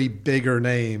like the 3 bigger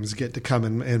names get to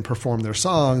come and perform their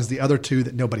songs. The other 2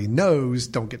 that nobody knows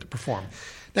don't get to perform.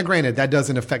 Now, granted, that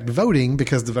doesn't affect voting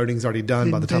because the voting's already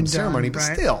done by the time of the ceremony, but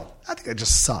still, I think it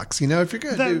just sucks. You know, if you're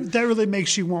going to do... That really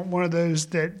makes you want one of those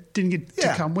that didn't get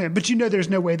to come win. But you know there's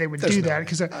no way they would do that.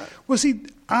 Because,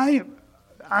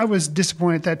 I was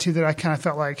disappointed at that too, that I kind of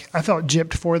felt like I felt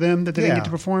gypped for them that they didn't get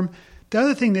to perform. The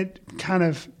other thing that kind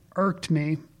of irked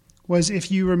me was,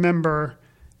 if you remember,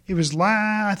 it was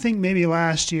I think maybe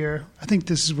last year. I think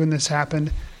this is when this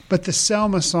happened. But the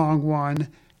Selma song won,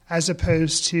 as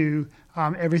opposed to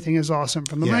Everything Is Awesome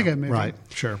from the Lego Movie. Right,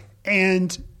 sure.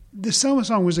 And the Selma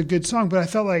song was a good song, but I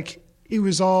felt like it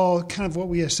was all kind of what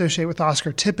we associate with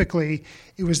Oscar typically.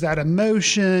 It was that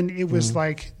emotion. It was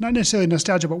like, not necessarily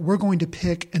nostalgia, but we're going to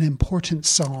pick an important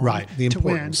song the to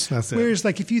win. That's it. Whereas,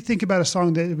 like, if you think about a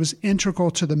song that was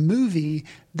integral to the movie,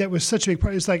 that was such a big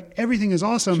part, it's like Everything Is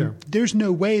Awesome. Sure. There's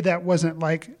no way that wasn't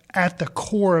like at the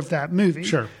core of that movie.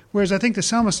 Sure. Whereas I think the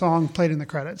Selma song played in the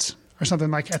credits or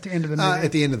something, like at the end of the movie.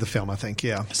 At the end of the film, I think,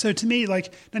 yeah. So to me,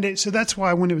 so that's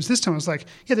why when it was this time, I was like,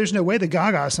 yeah, there's no way the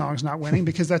Gaga song's not winning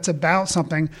because that's about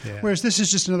something. Whereas this is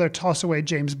just another toss away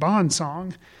James Bond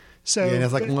song. So and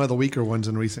it's like one of the weaker ones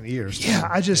in recent years. Yeah,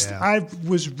 I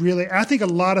think a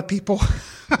lot of people,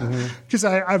 because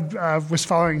I was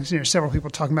following several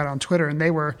people talking about it on Twitter, and they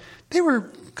were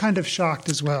kind of shocked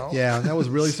as well. Yeah, that was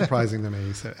really surprising to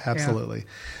me. So absolutely,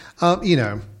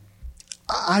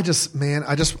 I just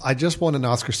want an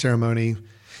Oscar ceremony.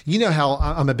 You know how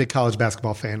I'm a big college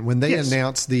basketball fan. When they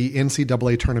announce the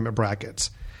NCAA tournament brackets,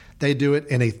 they do it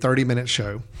in a 30-minute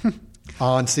show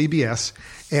on CBS,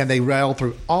 and they rattle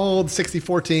through all the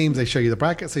 64 teams. They show you the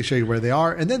brackets, they show you where they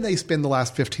are, and then they spend the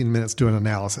last 15 minutes doing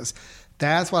analysis.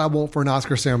 That's what I want for an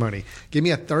Oscar ceremony. Give me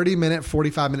a 30-minute,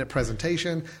 45-minute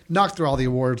presentation, knock through all the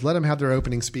awards, let them have their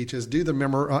opening speeches, do the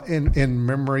in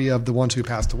memory of the ones who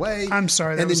passed away. I'm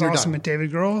sorry, that was awesome with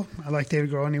David Grohl. I like David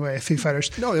Grohl anyway, Foo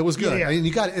Fighters. No, it was good. Yeah. I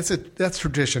mean, that's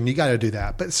tradition. You got to do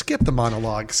that. But skip the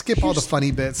monologue, skip all the funny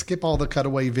bits, skip all the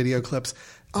cutaway video clips.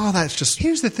 Oh, that's just...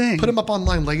 Here's the thing. Put them up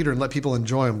online later and let people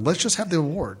enjoy them. Let's just have the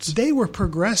awards. They were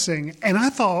progressing, and I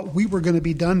thought we were going to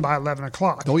be done by 11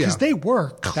 o'clock. Oh, yeah. Because they were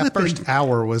clipping. That first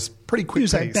hour was pretty quick. It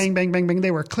was like bang, bang, bang, bang.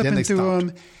 They were clipping through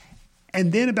them.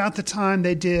 And then about the time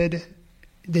they did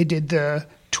the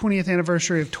 20th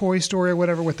anniversary of Toy Story or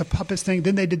whatever with the puppets thing,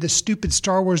 then they did the stupid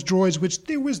Star Wars droids, which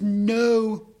there was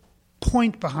no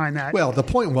point behind that. Well, the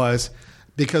point was...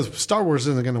 Because Star Wars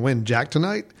isn't going to win Jack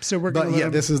tonight. So we're going to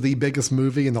this is the biggest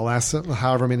movie in the last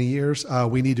however many years.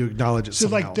 We need to acknowledge it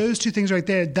somehow. Like those two things right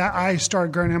there, that I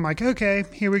started growing. I'm like, okay,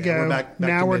 here we go. We're back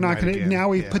now we're not going to. Now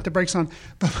we put the brakes on.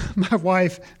 But my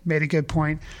wife made a good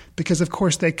point because, of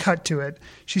course, they cut to it.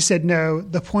 She said, "No,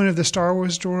 the point of the Star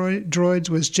Wars droids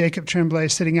was Jacob Tremblay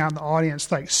sitting out in the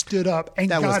audience, like stood up and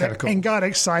got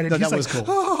excited. No, that was cool.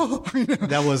 Oh,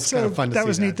 that was kind of fun to see. That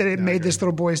was neat that it made this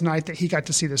little boy's night that he got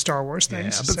to see the Star Wars things.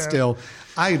 Yeah, but still,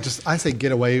 I say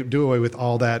do away with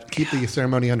all that. Keep the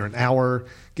ceremony under an hour.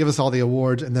 Give us all the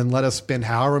awards, and then let us spend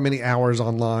however many hours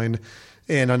online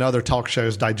and on other talk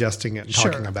shows digesting it and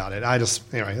talking about it.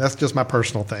 Anyway, that's just my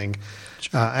personal thing.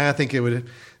 And I think it would.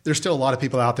 There's still a lot of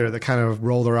people out there that kind of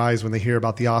roll their eyes when they hear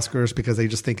about the Oscars because they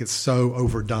just think it's so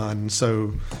overdone.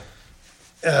 So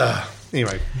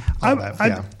anyway,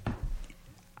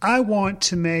 I want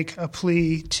to make a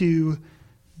plea to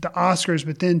the Oscars,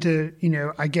 but then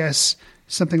to, I guess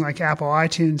something like Apple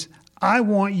iTunes. I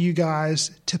want you guys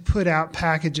to put out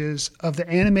packages of the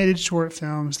animated short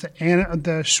films,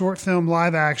 the short film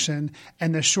live action,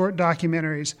 and the short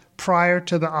documentaries prior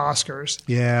to the Oscars.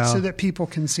 Yeah. So that people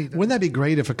can see them. Wouldn't that be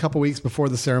great if a couple weeks before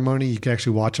the ceremony you could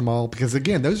actually watch them all? Because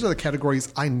again, those are the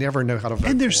categories I never know how to vote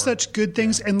And there's for. Such good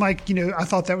things. And I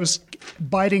thought that was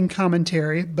biting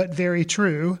commentary, but very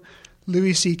true.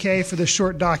 Louis C.K. for the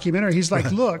short documentary. He's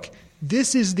like, look,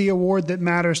 this is the award that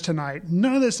matters tonight.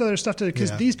 None of this other stuff,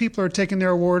 because these people are taking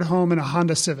their award home in a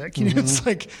Honda Civic. You know, it's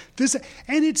like this,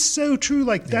 and it's so true.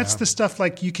 Like that's the stuff.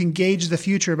 Like you can gauge the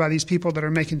future by these people that are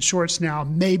making shorts now.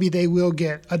 Maybe they will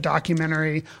get a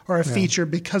documentary or a feature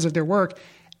because of their work.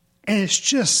 And it's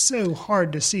just so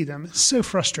hard to see them. It's so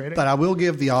frustrating. But I will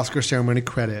give the Oscar ceremony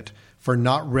credit for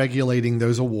not regulating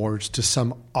those awards to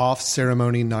some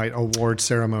off-ceremony night award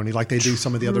ceremony like they do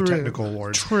some of the other technical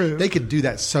awards. True. They could do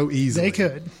that so easily. They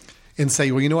could. And say,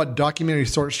 well, you know what, documentary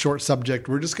short subject,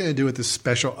 we're just going to do it this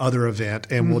special other event,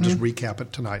 and we'll just recap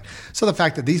it tonight. So the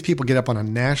fact that these people get up on a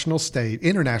national stage,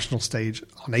 international stage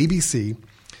on ABC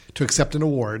to accept an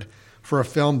award for a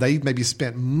film they maybe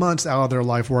spent months out of their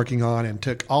life working on and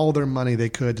took all their money they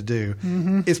could to do.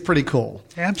 It's pretty cool.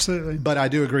 Absolutely. But I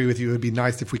do agree with you. It would be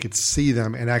nice if we could see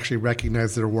them and actually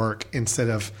recognize their work instead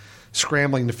of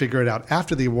scrambling to figure it out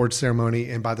after the award ceremony.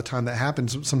 And by the time that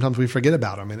happens, sometimes we forget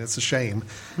about them, and it's a shame.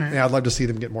 Right. And I'd love to see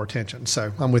them get more attention.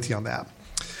 So I'm with you on that.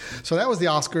 So that was the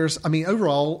Oscars. I mean,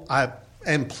 overall, I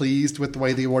am pleased with the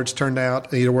way the awards turned out.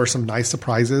 There were some nice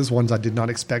surprises, ones I did not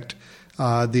expect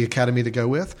the Academy to go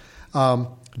with.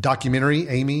 Documentary,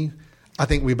 Amy, I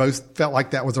think we both felt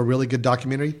like that was a really good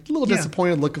documentary. A little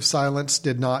disappointed Look of Silence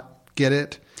did not get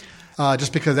it,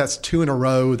 just because that's 2 in a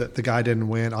row that the guy didn't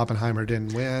win. Oppenheimer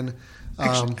didn't win.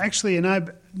 Actually,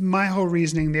 and my whole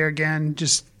reasoning there, again,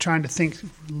 just trying to think,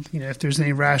 if there's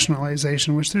any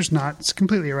rationalization, which there's not. It's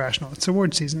completely irrational. It's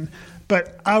award season.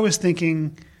 But I was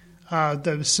thinking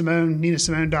the Nina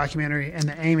Simone documentary and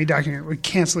the Amy documentary would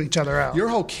cancel each other out. Your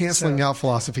whole canceling out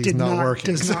philosophy is not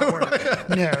working. Does not work.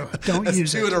 No, don't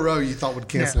use it. 2 in a row you thought would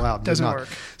cancel out. Doesn't work.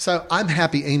 So I'm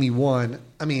happy Amy won.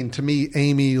 I mean, to me,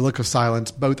 Amy, Look of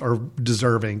Silence, both are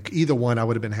deserving. Either one I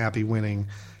would have been happy winning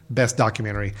Best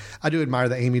Documentary. I do admire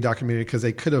the Amy documentary because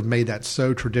they could have made that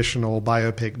so traditional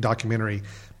biopic documentary,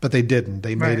 but they didn't.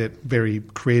 They made it very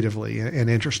creatively and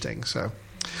interesting. So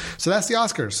that's the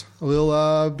Oscars.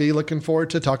 We'll be looking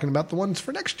forward to talking about the ones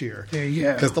for next year. There you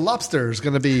go. Because The Lobster is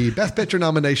going to be Best Picture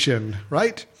nomination,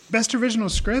 right? Best Original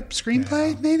Script,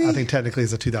 Screenplay, maybe? I think technically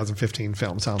it's a 2015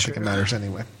 film, so I don't think it matters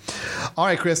anyway. All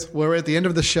right, Chris, we're at the end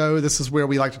of the show. This is where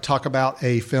we like to talk about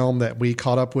a film that we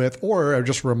caught up with or are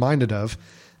just reminded of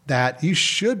that you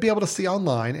should be able to see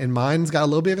online. And mine's got a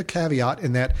little bit of a caveat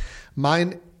in that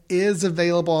mine is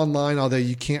available online, although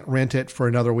you can't rent it for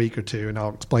another week or two, and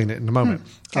I'll explain it in a moment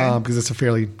because it's a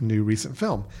fairly new, recent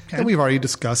film that we've already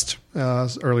discussed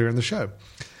earlier in the show.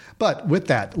 But with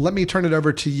that, let me turn it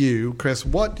over to you, Chris.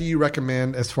 What do you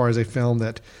recommend as far as a film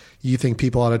that you think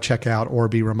people ought to check out or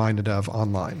be reminded of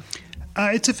online?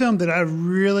 It's a film that I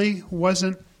really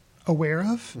wasn't aware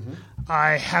of.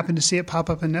 I happened to see it pop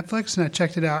up on Netflix, and I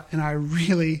checked it out, and I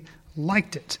really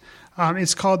liked it.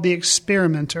 It's called The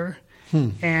Experimenter.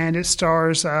 And it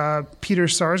stars Peter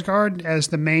Sarsgaard as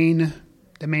the main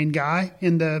guy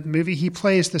in the movie. He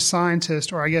plays the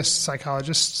scientist, or I guess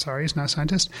psychologist. Sorry, he's not a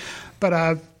scientist.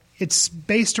 But it's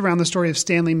based around the story of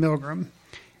Stanley Milgram.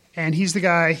 And he's the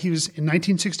guy, he was in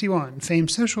 1961. Famed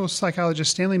social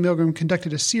psychologist Stanley Milgram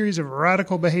conducted a series of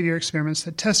radical behavior experiments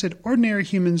that tested ordinary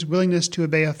humans' willingness to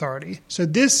obey authority. So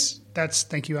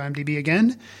thank you, IMDb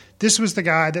again. This was the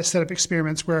guy that set up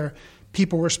experiments where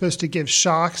people were supposed to give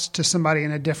shocks to somebody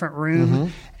in a different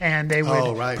room, and they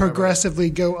would progressively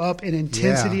go up in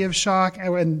intensity of shock,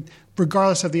 and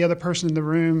regardless of the other person in the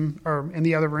room or in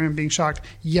the other room being shocked,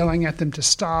 yelling at them to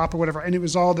stop or whatever. And it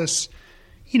was all this,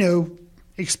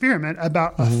 experiment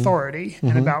about authority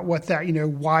and about what that,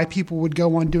 why people would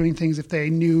go on doing things if they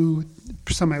knew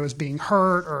somebody was being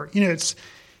hurt or, it's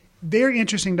very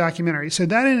interesting documentary. So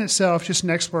that in itself, just an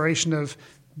exploration of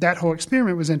that whole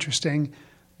experiment was interesting.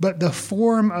 But the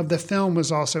form of the film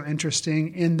was also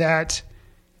interesting in that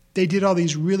they did all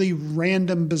these really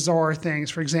random, bizarre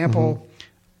things. For example,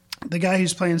 the guy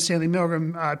who's playing Stanley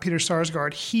Milgram, Peter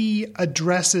Sarsgaard, he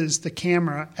addresses the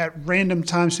camera at random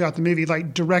times throughout the movie,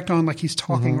 like direct on, like he's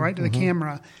talking right to the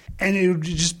camera. And it would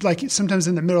just like sometimes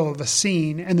in the middle of a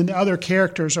scene. And then the other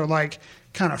characters are like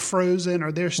kind of frozen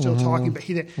or they're still talking, but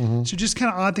so just kind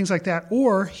of odd things like that.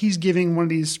 Or he's giving one of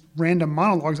these random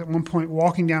monologues at one point,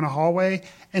 walking down a hallway,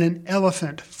 and an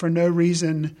elephant for no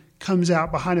reason comes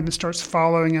out behind him and starts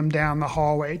following him down the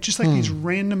hallway. Just like these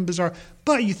random, bizarre.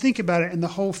 But you think about it, and the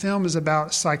whole film is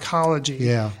about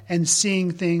psychology and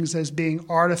seeing things as being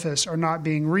artifice or not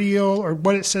being real, or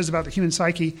what it says about the human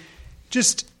psyche.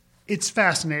 Just, it's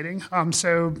fascinating.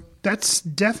 So that's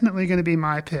definitely going to be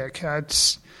my pick.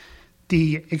 It's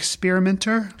The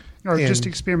Experimenter, or just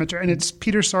Experimenter, and it's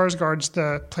Peter Sarsgaard's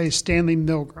plays Stanley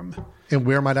Milgram. And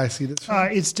where might I see this film?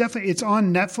 It's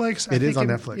on Netflix. It is on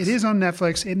Netflix. It is on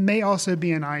Netflix. It may also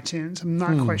be in iTunes. I'm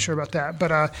not quite sure about that.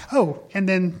 But and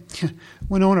then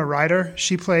Winona Ryder,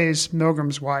 she plays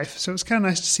Milgram's wife. So it's kind of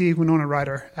nice to see Winona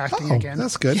Ryder acting again.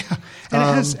 That's good. Yeah.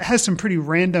 And it has some pretty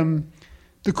random.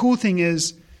 The cool thing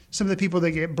is some of the people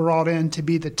that get brought in to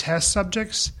be the test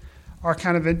subjects are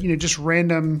kind of, just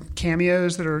random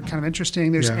cameos that are kind of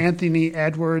interesting. There's Anthony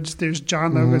Edwards. There's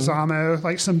John Leguizamo,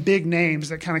 like some big names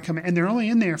that kind of come in. And they're only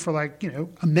in there for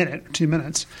a minute or 2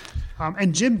 minutes.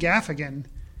 And Jim Gaffigan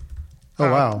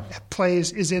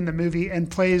is in the movie and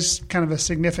plays kind of a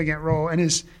significant role, and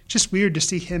is just weird to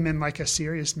see him in like a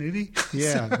serious movie.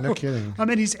 Yeah, no kidding.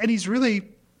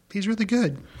 He's really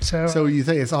good. So you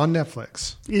think it's on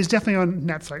Netflix? It's definitely on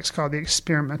Netflix, called The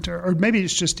Experimenter. Or maybe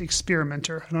it's just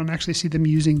Experimenter. I don't actually see them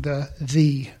using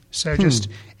the. So just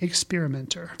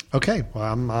Experimenter. Okay. Well,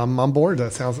 I'm on board.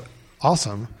 That sounds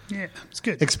awesome. Yeah, it's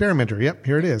good. Experimenter. Yep,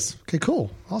 here it is. Okay,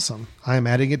 cool. Awesome. I am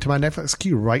adding it to my Netflix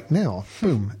queue right now.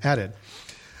 Boom, added.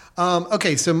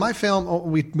 Okay, so my film,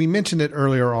 we mentioned it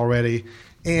earlier already.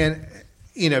 And,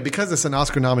 because it's an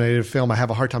Oscar-nominated film, I have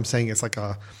a hard time saying it's like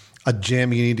a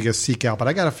gem you need to go seek out. But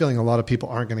I got a feeling a lot of people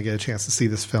aren't going to get a chance to see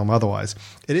this film otherwise.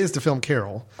 It is the film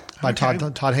Carol by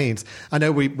Todd Haynes. I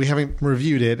know we haven't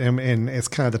reviewed it, and it's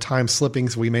kind of the time slipping,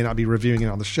 so we may not be reviewing it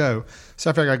on the show. So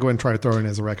I figured I'd go ahead and try to throw it in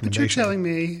as a recommendation. But you're telling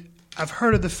me, I've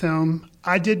heard of the film.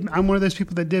 I'm one of those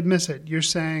people that did miss it. You're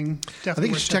saying definitely. I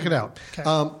think you should check it out.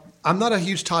 Okay. I'm not a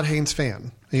huge Todd Haynes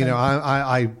fan.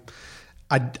 I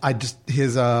just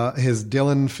his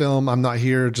Dylan film, I'm Not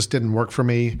Here, just didn't work for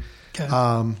me.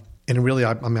 Okay. And really,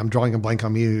 I'm drawing a blank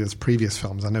on his previous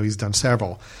films. I know he's done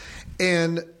several.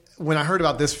 And when I heard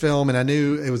about this film, and I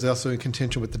knew it was also in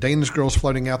contention with the Danish Girls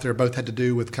floating out there, both had to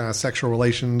do with kind of sexual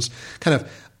relations, kind of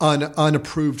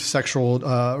unapproved sexual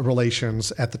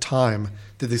relations at the time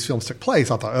that these films took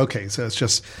place. I thought, okay, so it's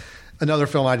just another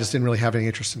film I just didn't really have any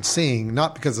interest in seeing,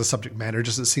 not because of the subject matter,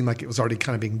 just it seemed like it was already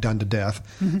kind of being done to death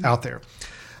out there.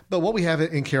 But what we have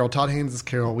in Carol, Todd Haynes'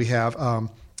 Carol, we have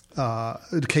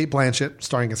Kate Blanchett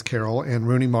starring as Carol and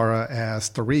Rooney Mara as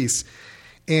Therese.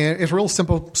 And it's a real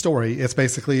simple story. It's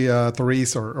basically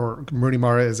Therese or Rooney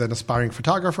Mara is an aspiring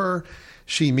photographer.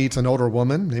 She meets an older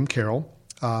woman named Carol,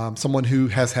 someone who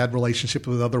has had relationships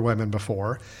with other women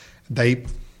before. They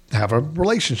have a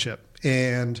relationship.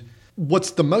 And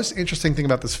what's the most interesting thing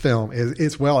about this film is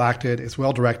it's well acted, it's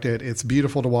well directed, it's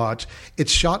beautiful to watch.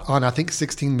 It's shot on, I think,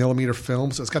 16 millimeter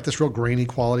film, so it's got this real grainy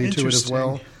quality to it as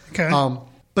well. Okay.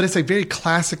 But it's a very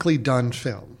classically done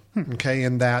film, okay,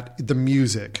 in that the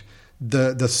music,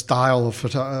 the style of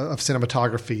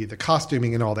cinematography, the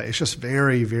costuming and all that, it's just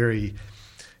very, very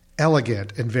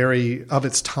elegant and very of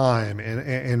its time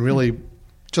and really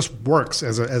just works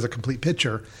as a complete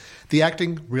picture. The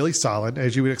acting, really solid,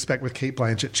 as you would expect with Kate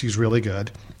Blanchett. She's really good.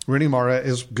 Rooney Mara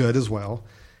is good as well.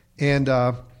 And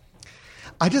I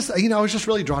was just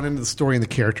really drawn into the story and the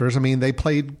characters. I mean, they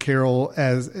played Carol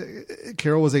as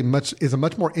Carol is a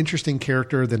much more interesting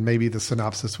character than maybe the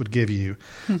synopsis would give you,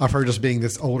 of her just being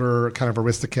this older kind of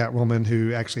aristocrat woman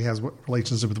who actually has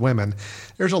relations with women.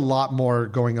 There's a lot more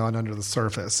going on under the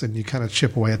surface, and you kind of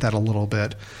chip away at that a little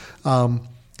bit.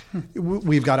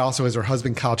 We've got also as her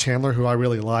husband Kyle Chandler, who I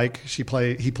really like. He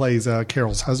plays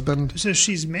Carol's husband. So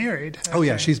she's married. Okay. Oh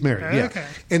yeah, she's married. Yeah, okay.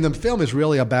 And the film is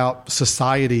really about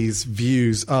society's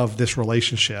views of this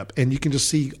relationship, and you can just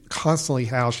see constantly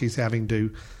how she's having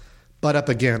to butt up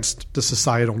against the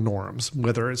societal norms,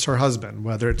 whether it's her husband,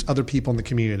 whether it's other people in the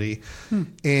community,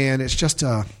 and it's just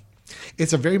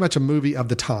it's a very much a movie of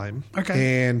the time.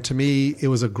 Okay. And to me, it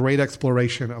was a great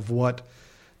exploration of what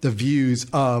the views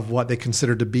of what they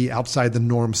considered to be outside the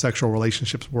norm sexual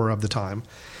relationships were of the time.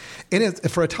 And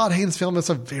for a Todd Haynes film, it's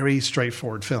a very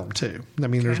straightforward film too. I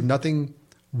mean, there's nothing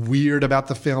weird about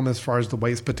the film as far as the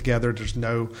way it's put together. There's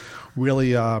no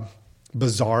really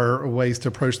bizarre ways to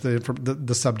approach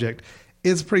the subject.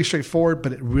 It's pretty straightforward,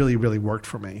 but it really, really worked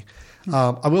for me.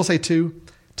 I will say too,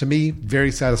 to me,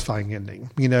 very satisfying ending.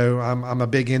 I'm a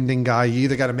big ending guy. You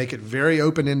either got to make it very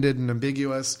open-ended and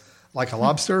ambiguous, like a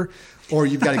lobster, or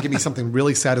you've got to give me something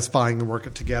really satisfying and work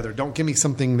it together. Don't give me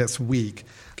something that's weak.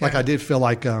 Okay. Like I did feel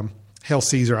like Hail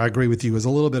Caesar, I agree with you, is a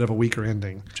little bit of a weaker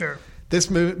ending. Sure. This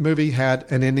movie had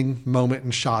an ending moment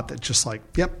and shot that just like,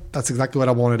 yep, that's exactly what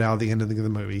I wanted out of the ending of the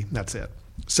movie. That's it.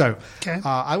 So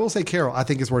I will say Carol, I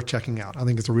think is worth checking out. I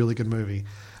think it's a really good movie.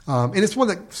 And it's one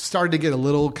that started to get a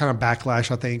little kind of backlash,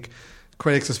 I think.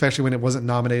 Critics, especially when it wasn't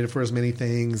nominated for as many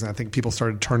things. I think people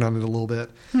started to turn on it a little bit.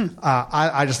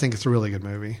 I just think it's a really good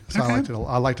movie. So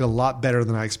I liked it a lot better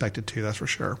than I expected to, that's for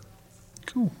sure.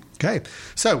 Cool. Okay,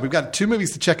 so we've got 2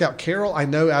 movies to check out. Carol, I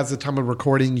know as the time of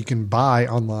recording, you can buy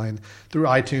online through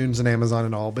iTunes and Amazon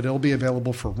and all, but it'll be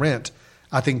available for rent,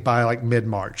 I think, by like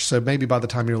mid-March. So maybe by the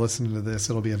time you're listening to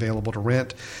this, it'll be available to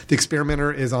rent. The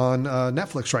Experimenter is on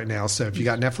Netflix right now. So if you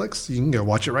got Netflix, you can go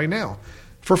watch it right now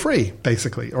for free,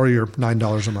 basically, or your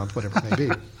 $9 a month, whatever it may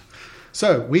be.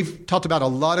 So we've talked about a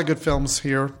lot of good films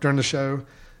here during the show.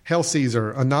 Hail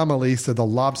Caesar, AnomaLobster, The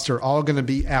Lobster, all going to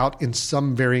be out in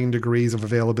some varying degrees of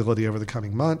availability over the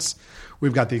coming months.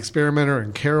 We've got The Experimenter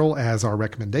and Carol as our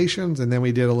recommendations, and then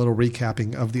we did a little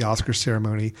recapping of the Oscar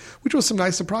ceremony, which was some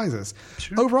nice surprises.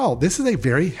 Sure. Overall, this is a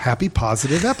very happy,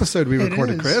 positive episode we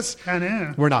recorded, Chris. I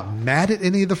know. We're not mad at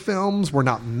any of the films. We're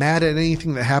not mad at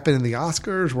anything that happened in the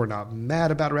Oscars. We're not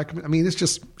mad about it's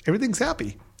just everything's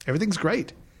happy. Everything's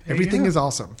great. Everything is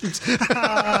awesome. Sorry,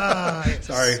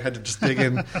 I had to just dig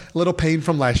in. A little pain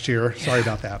from last year. Sorry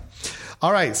about that.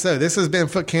 All right, so this has been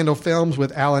Footcandle Films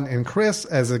with Alan and Chris.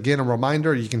 As again, a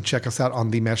reminder, you can check us out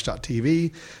on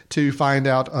themesh.tv to find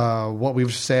out what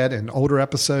we've said in older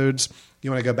episodes.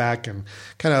 You want to go back and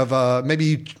kind of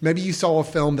maybe you saw a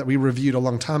film that we reviewed a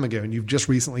long time ago and you've just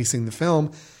recently seen the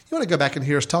film. You want to go back and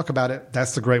hear us talk about it,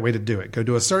 that's the great way to do it. Go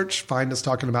do a search, find us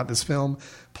talking about this film,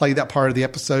 play that part of the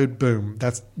episode, boom.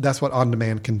 That's what On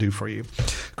Demand can do for you.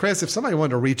 Chris, if somebody wanted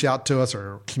to reach out to us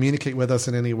or communicate with us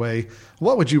in any way,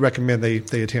 what would you recommend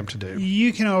they attempt to do?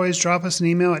 You can always drop us an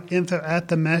email at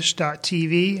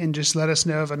info@themesh.tv and just let us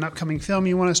know of an upcoming film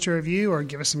you want us to review or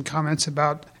give us some comments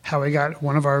about how we got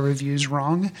one of our reviews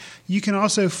wrong. You can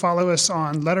also follow us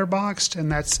on Letterboxd, and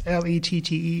that's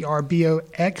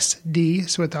LETTERBOXD,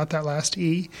 so without that last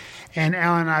E. And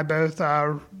Alan and I both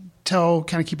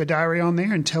keep a diary on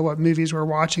there and tell what movies we're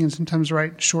watching and sometimes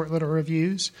write short little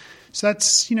reviews. So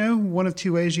that's, one of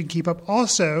 2 ways you can keep up.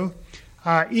 Also,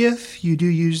 if you do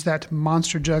use that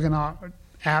monster juggernaut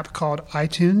app called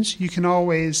iTunes, you can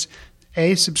always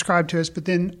subscribe to us, but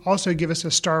then also give us a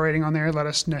star rating on there. Let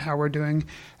us know how we're doing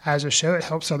as a show. It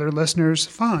helps other listeners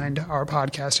find our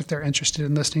podcast if they're interested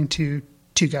in listening to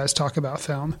 2 guys talk about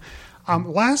film.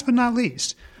 Last but not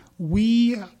least,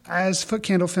 we, as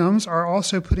Footcandle Films, are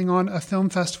also putting on a film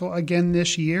festival again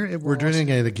this year. We're doing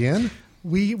it again?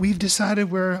 We've decided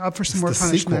we're up for some more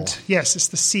punishment. Sequel. Yes, it's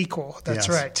the sequel. That's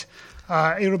right.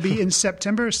 It'll be in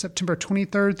September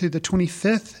 23rd through the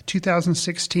 25th,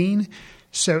 2016.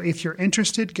 So if you're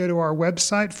interested, go to our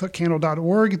website,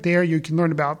 footcandle.org. There you can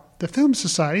learn about the Film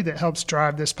Society that helps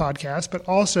drive this podcast, but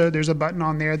also there's a button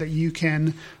on there that you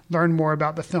can learn more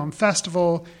about the film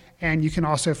festival, and you can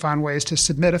also find ways to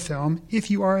submit a film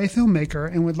if you are a filmmaker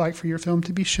and would like for your film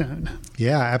to be shown.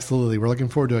 Yeah, absolutely. We're looking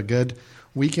forward to a good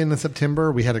weekend in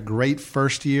September. We had a great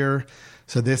first year.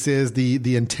 So this is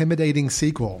the intimidating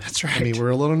sequel. That's right.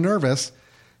 We're a little nervous,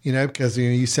 because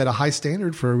you set a high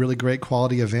standard for a really great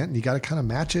quality event, and you got to kind of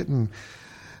match it. And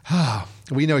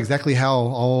we know exactly how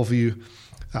all of you,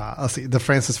 the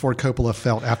Francis Ford Coppola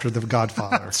felt after The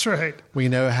Godfather. That's right. We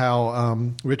know how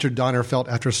Richard Donner felt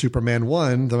after Superman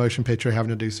 1, the motion picture, having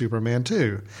to do Superman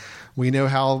 2. We know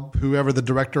how whoever the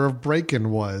director of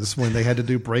Breakin' was when they had to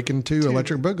do Breakin' 2,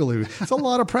 Electric Boogaloo. It's a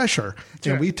lot of pressure.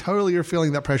 And we totally are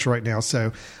feeling that pressure right now.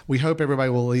 So we hope everybody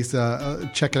will at least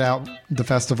check it out, the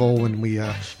festival, when we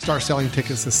start selling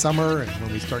tickets this summer and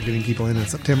when we start getting people in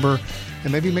September.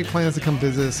 And maybe make plans to come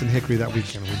visit us in Hickory that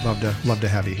weekend. We'd love to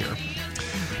have you here.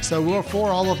 So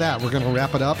for all of that, we're going to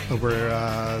wrap it up.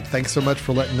 Thanks so much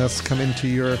for letting us come into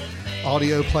your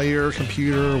audio player,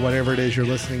 computer, whatever it is you're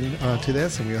listening to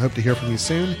this, and we hope to hear from you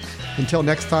soon. Until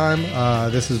next time,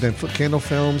 this has been Footcandle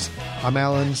Films. I'm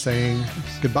Alan saying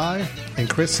goodbye, and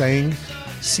Chris saying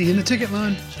see you in the ticket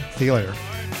line. See you later.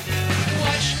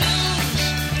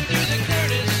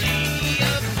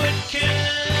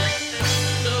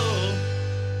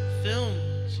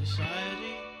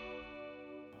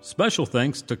 Special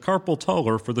thanks to Carpal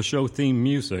Tuller for the show theme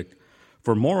music.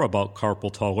 For more about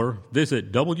Carpal Tuller,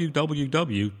 visit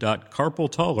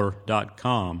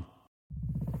www.carpaltuller.com.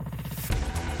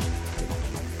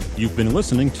 You've been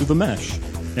listening to The Mesh,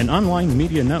 an online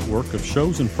media network of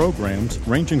shows and programs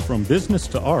ranging from business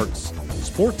to arts,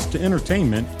 sports to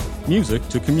entertainment, music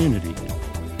to community.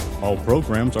 All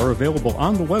programs are available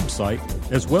on the website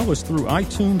as well as through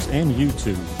iTunes and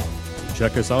YouTube.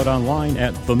 Check us out online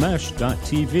at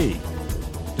themesh.tv.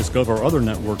 Discover other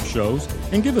network shows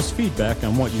and give us feedback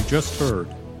on what you just heard.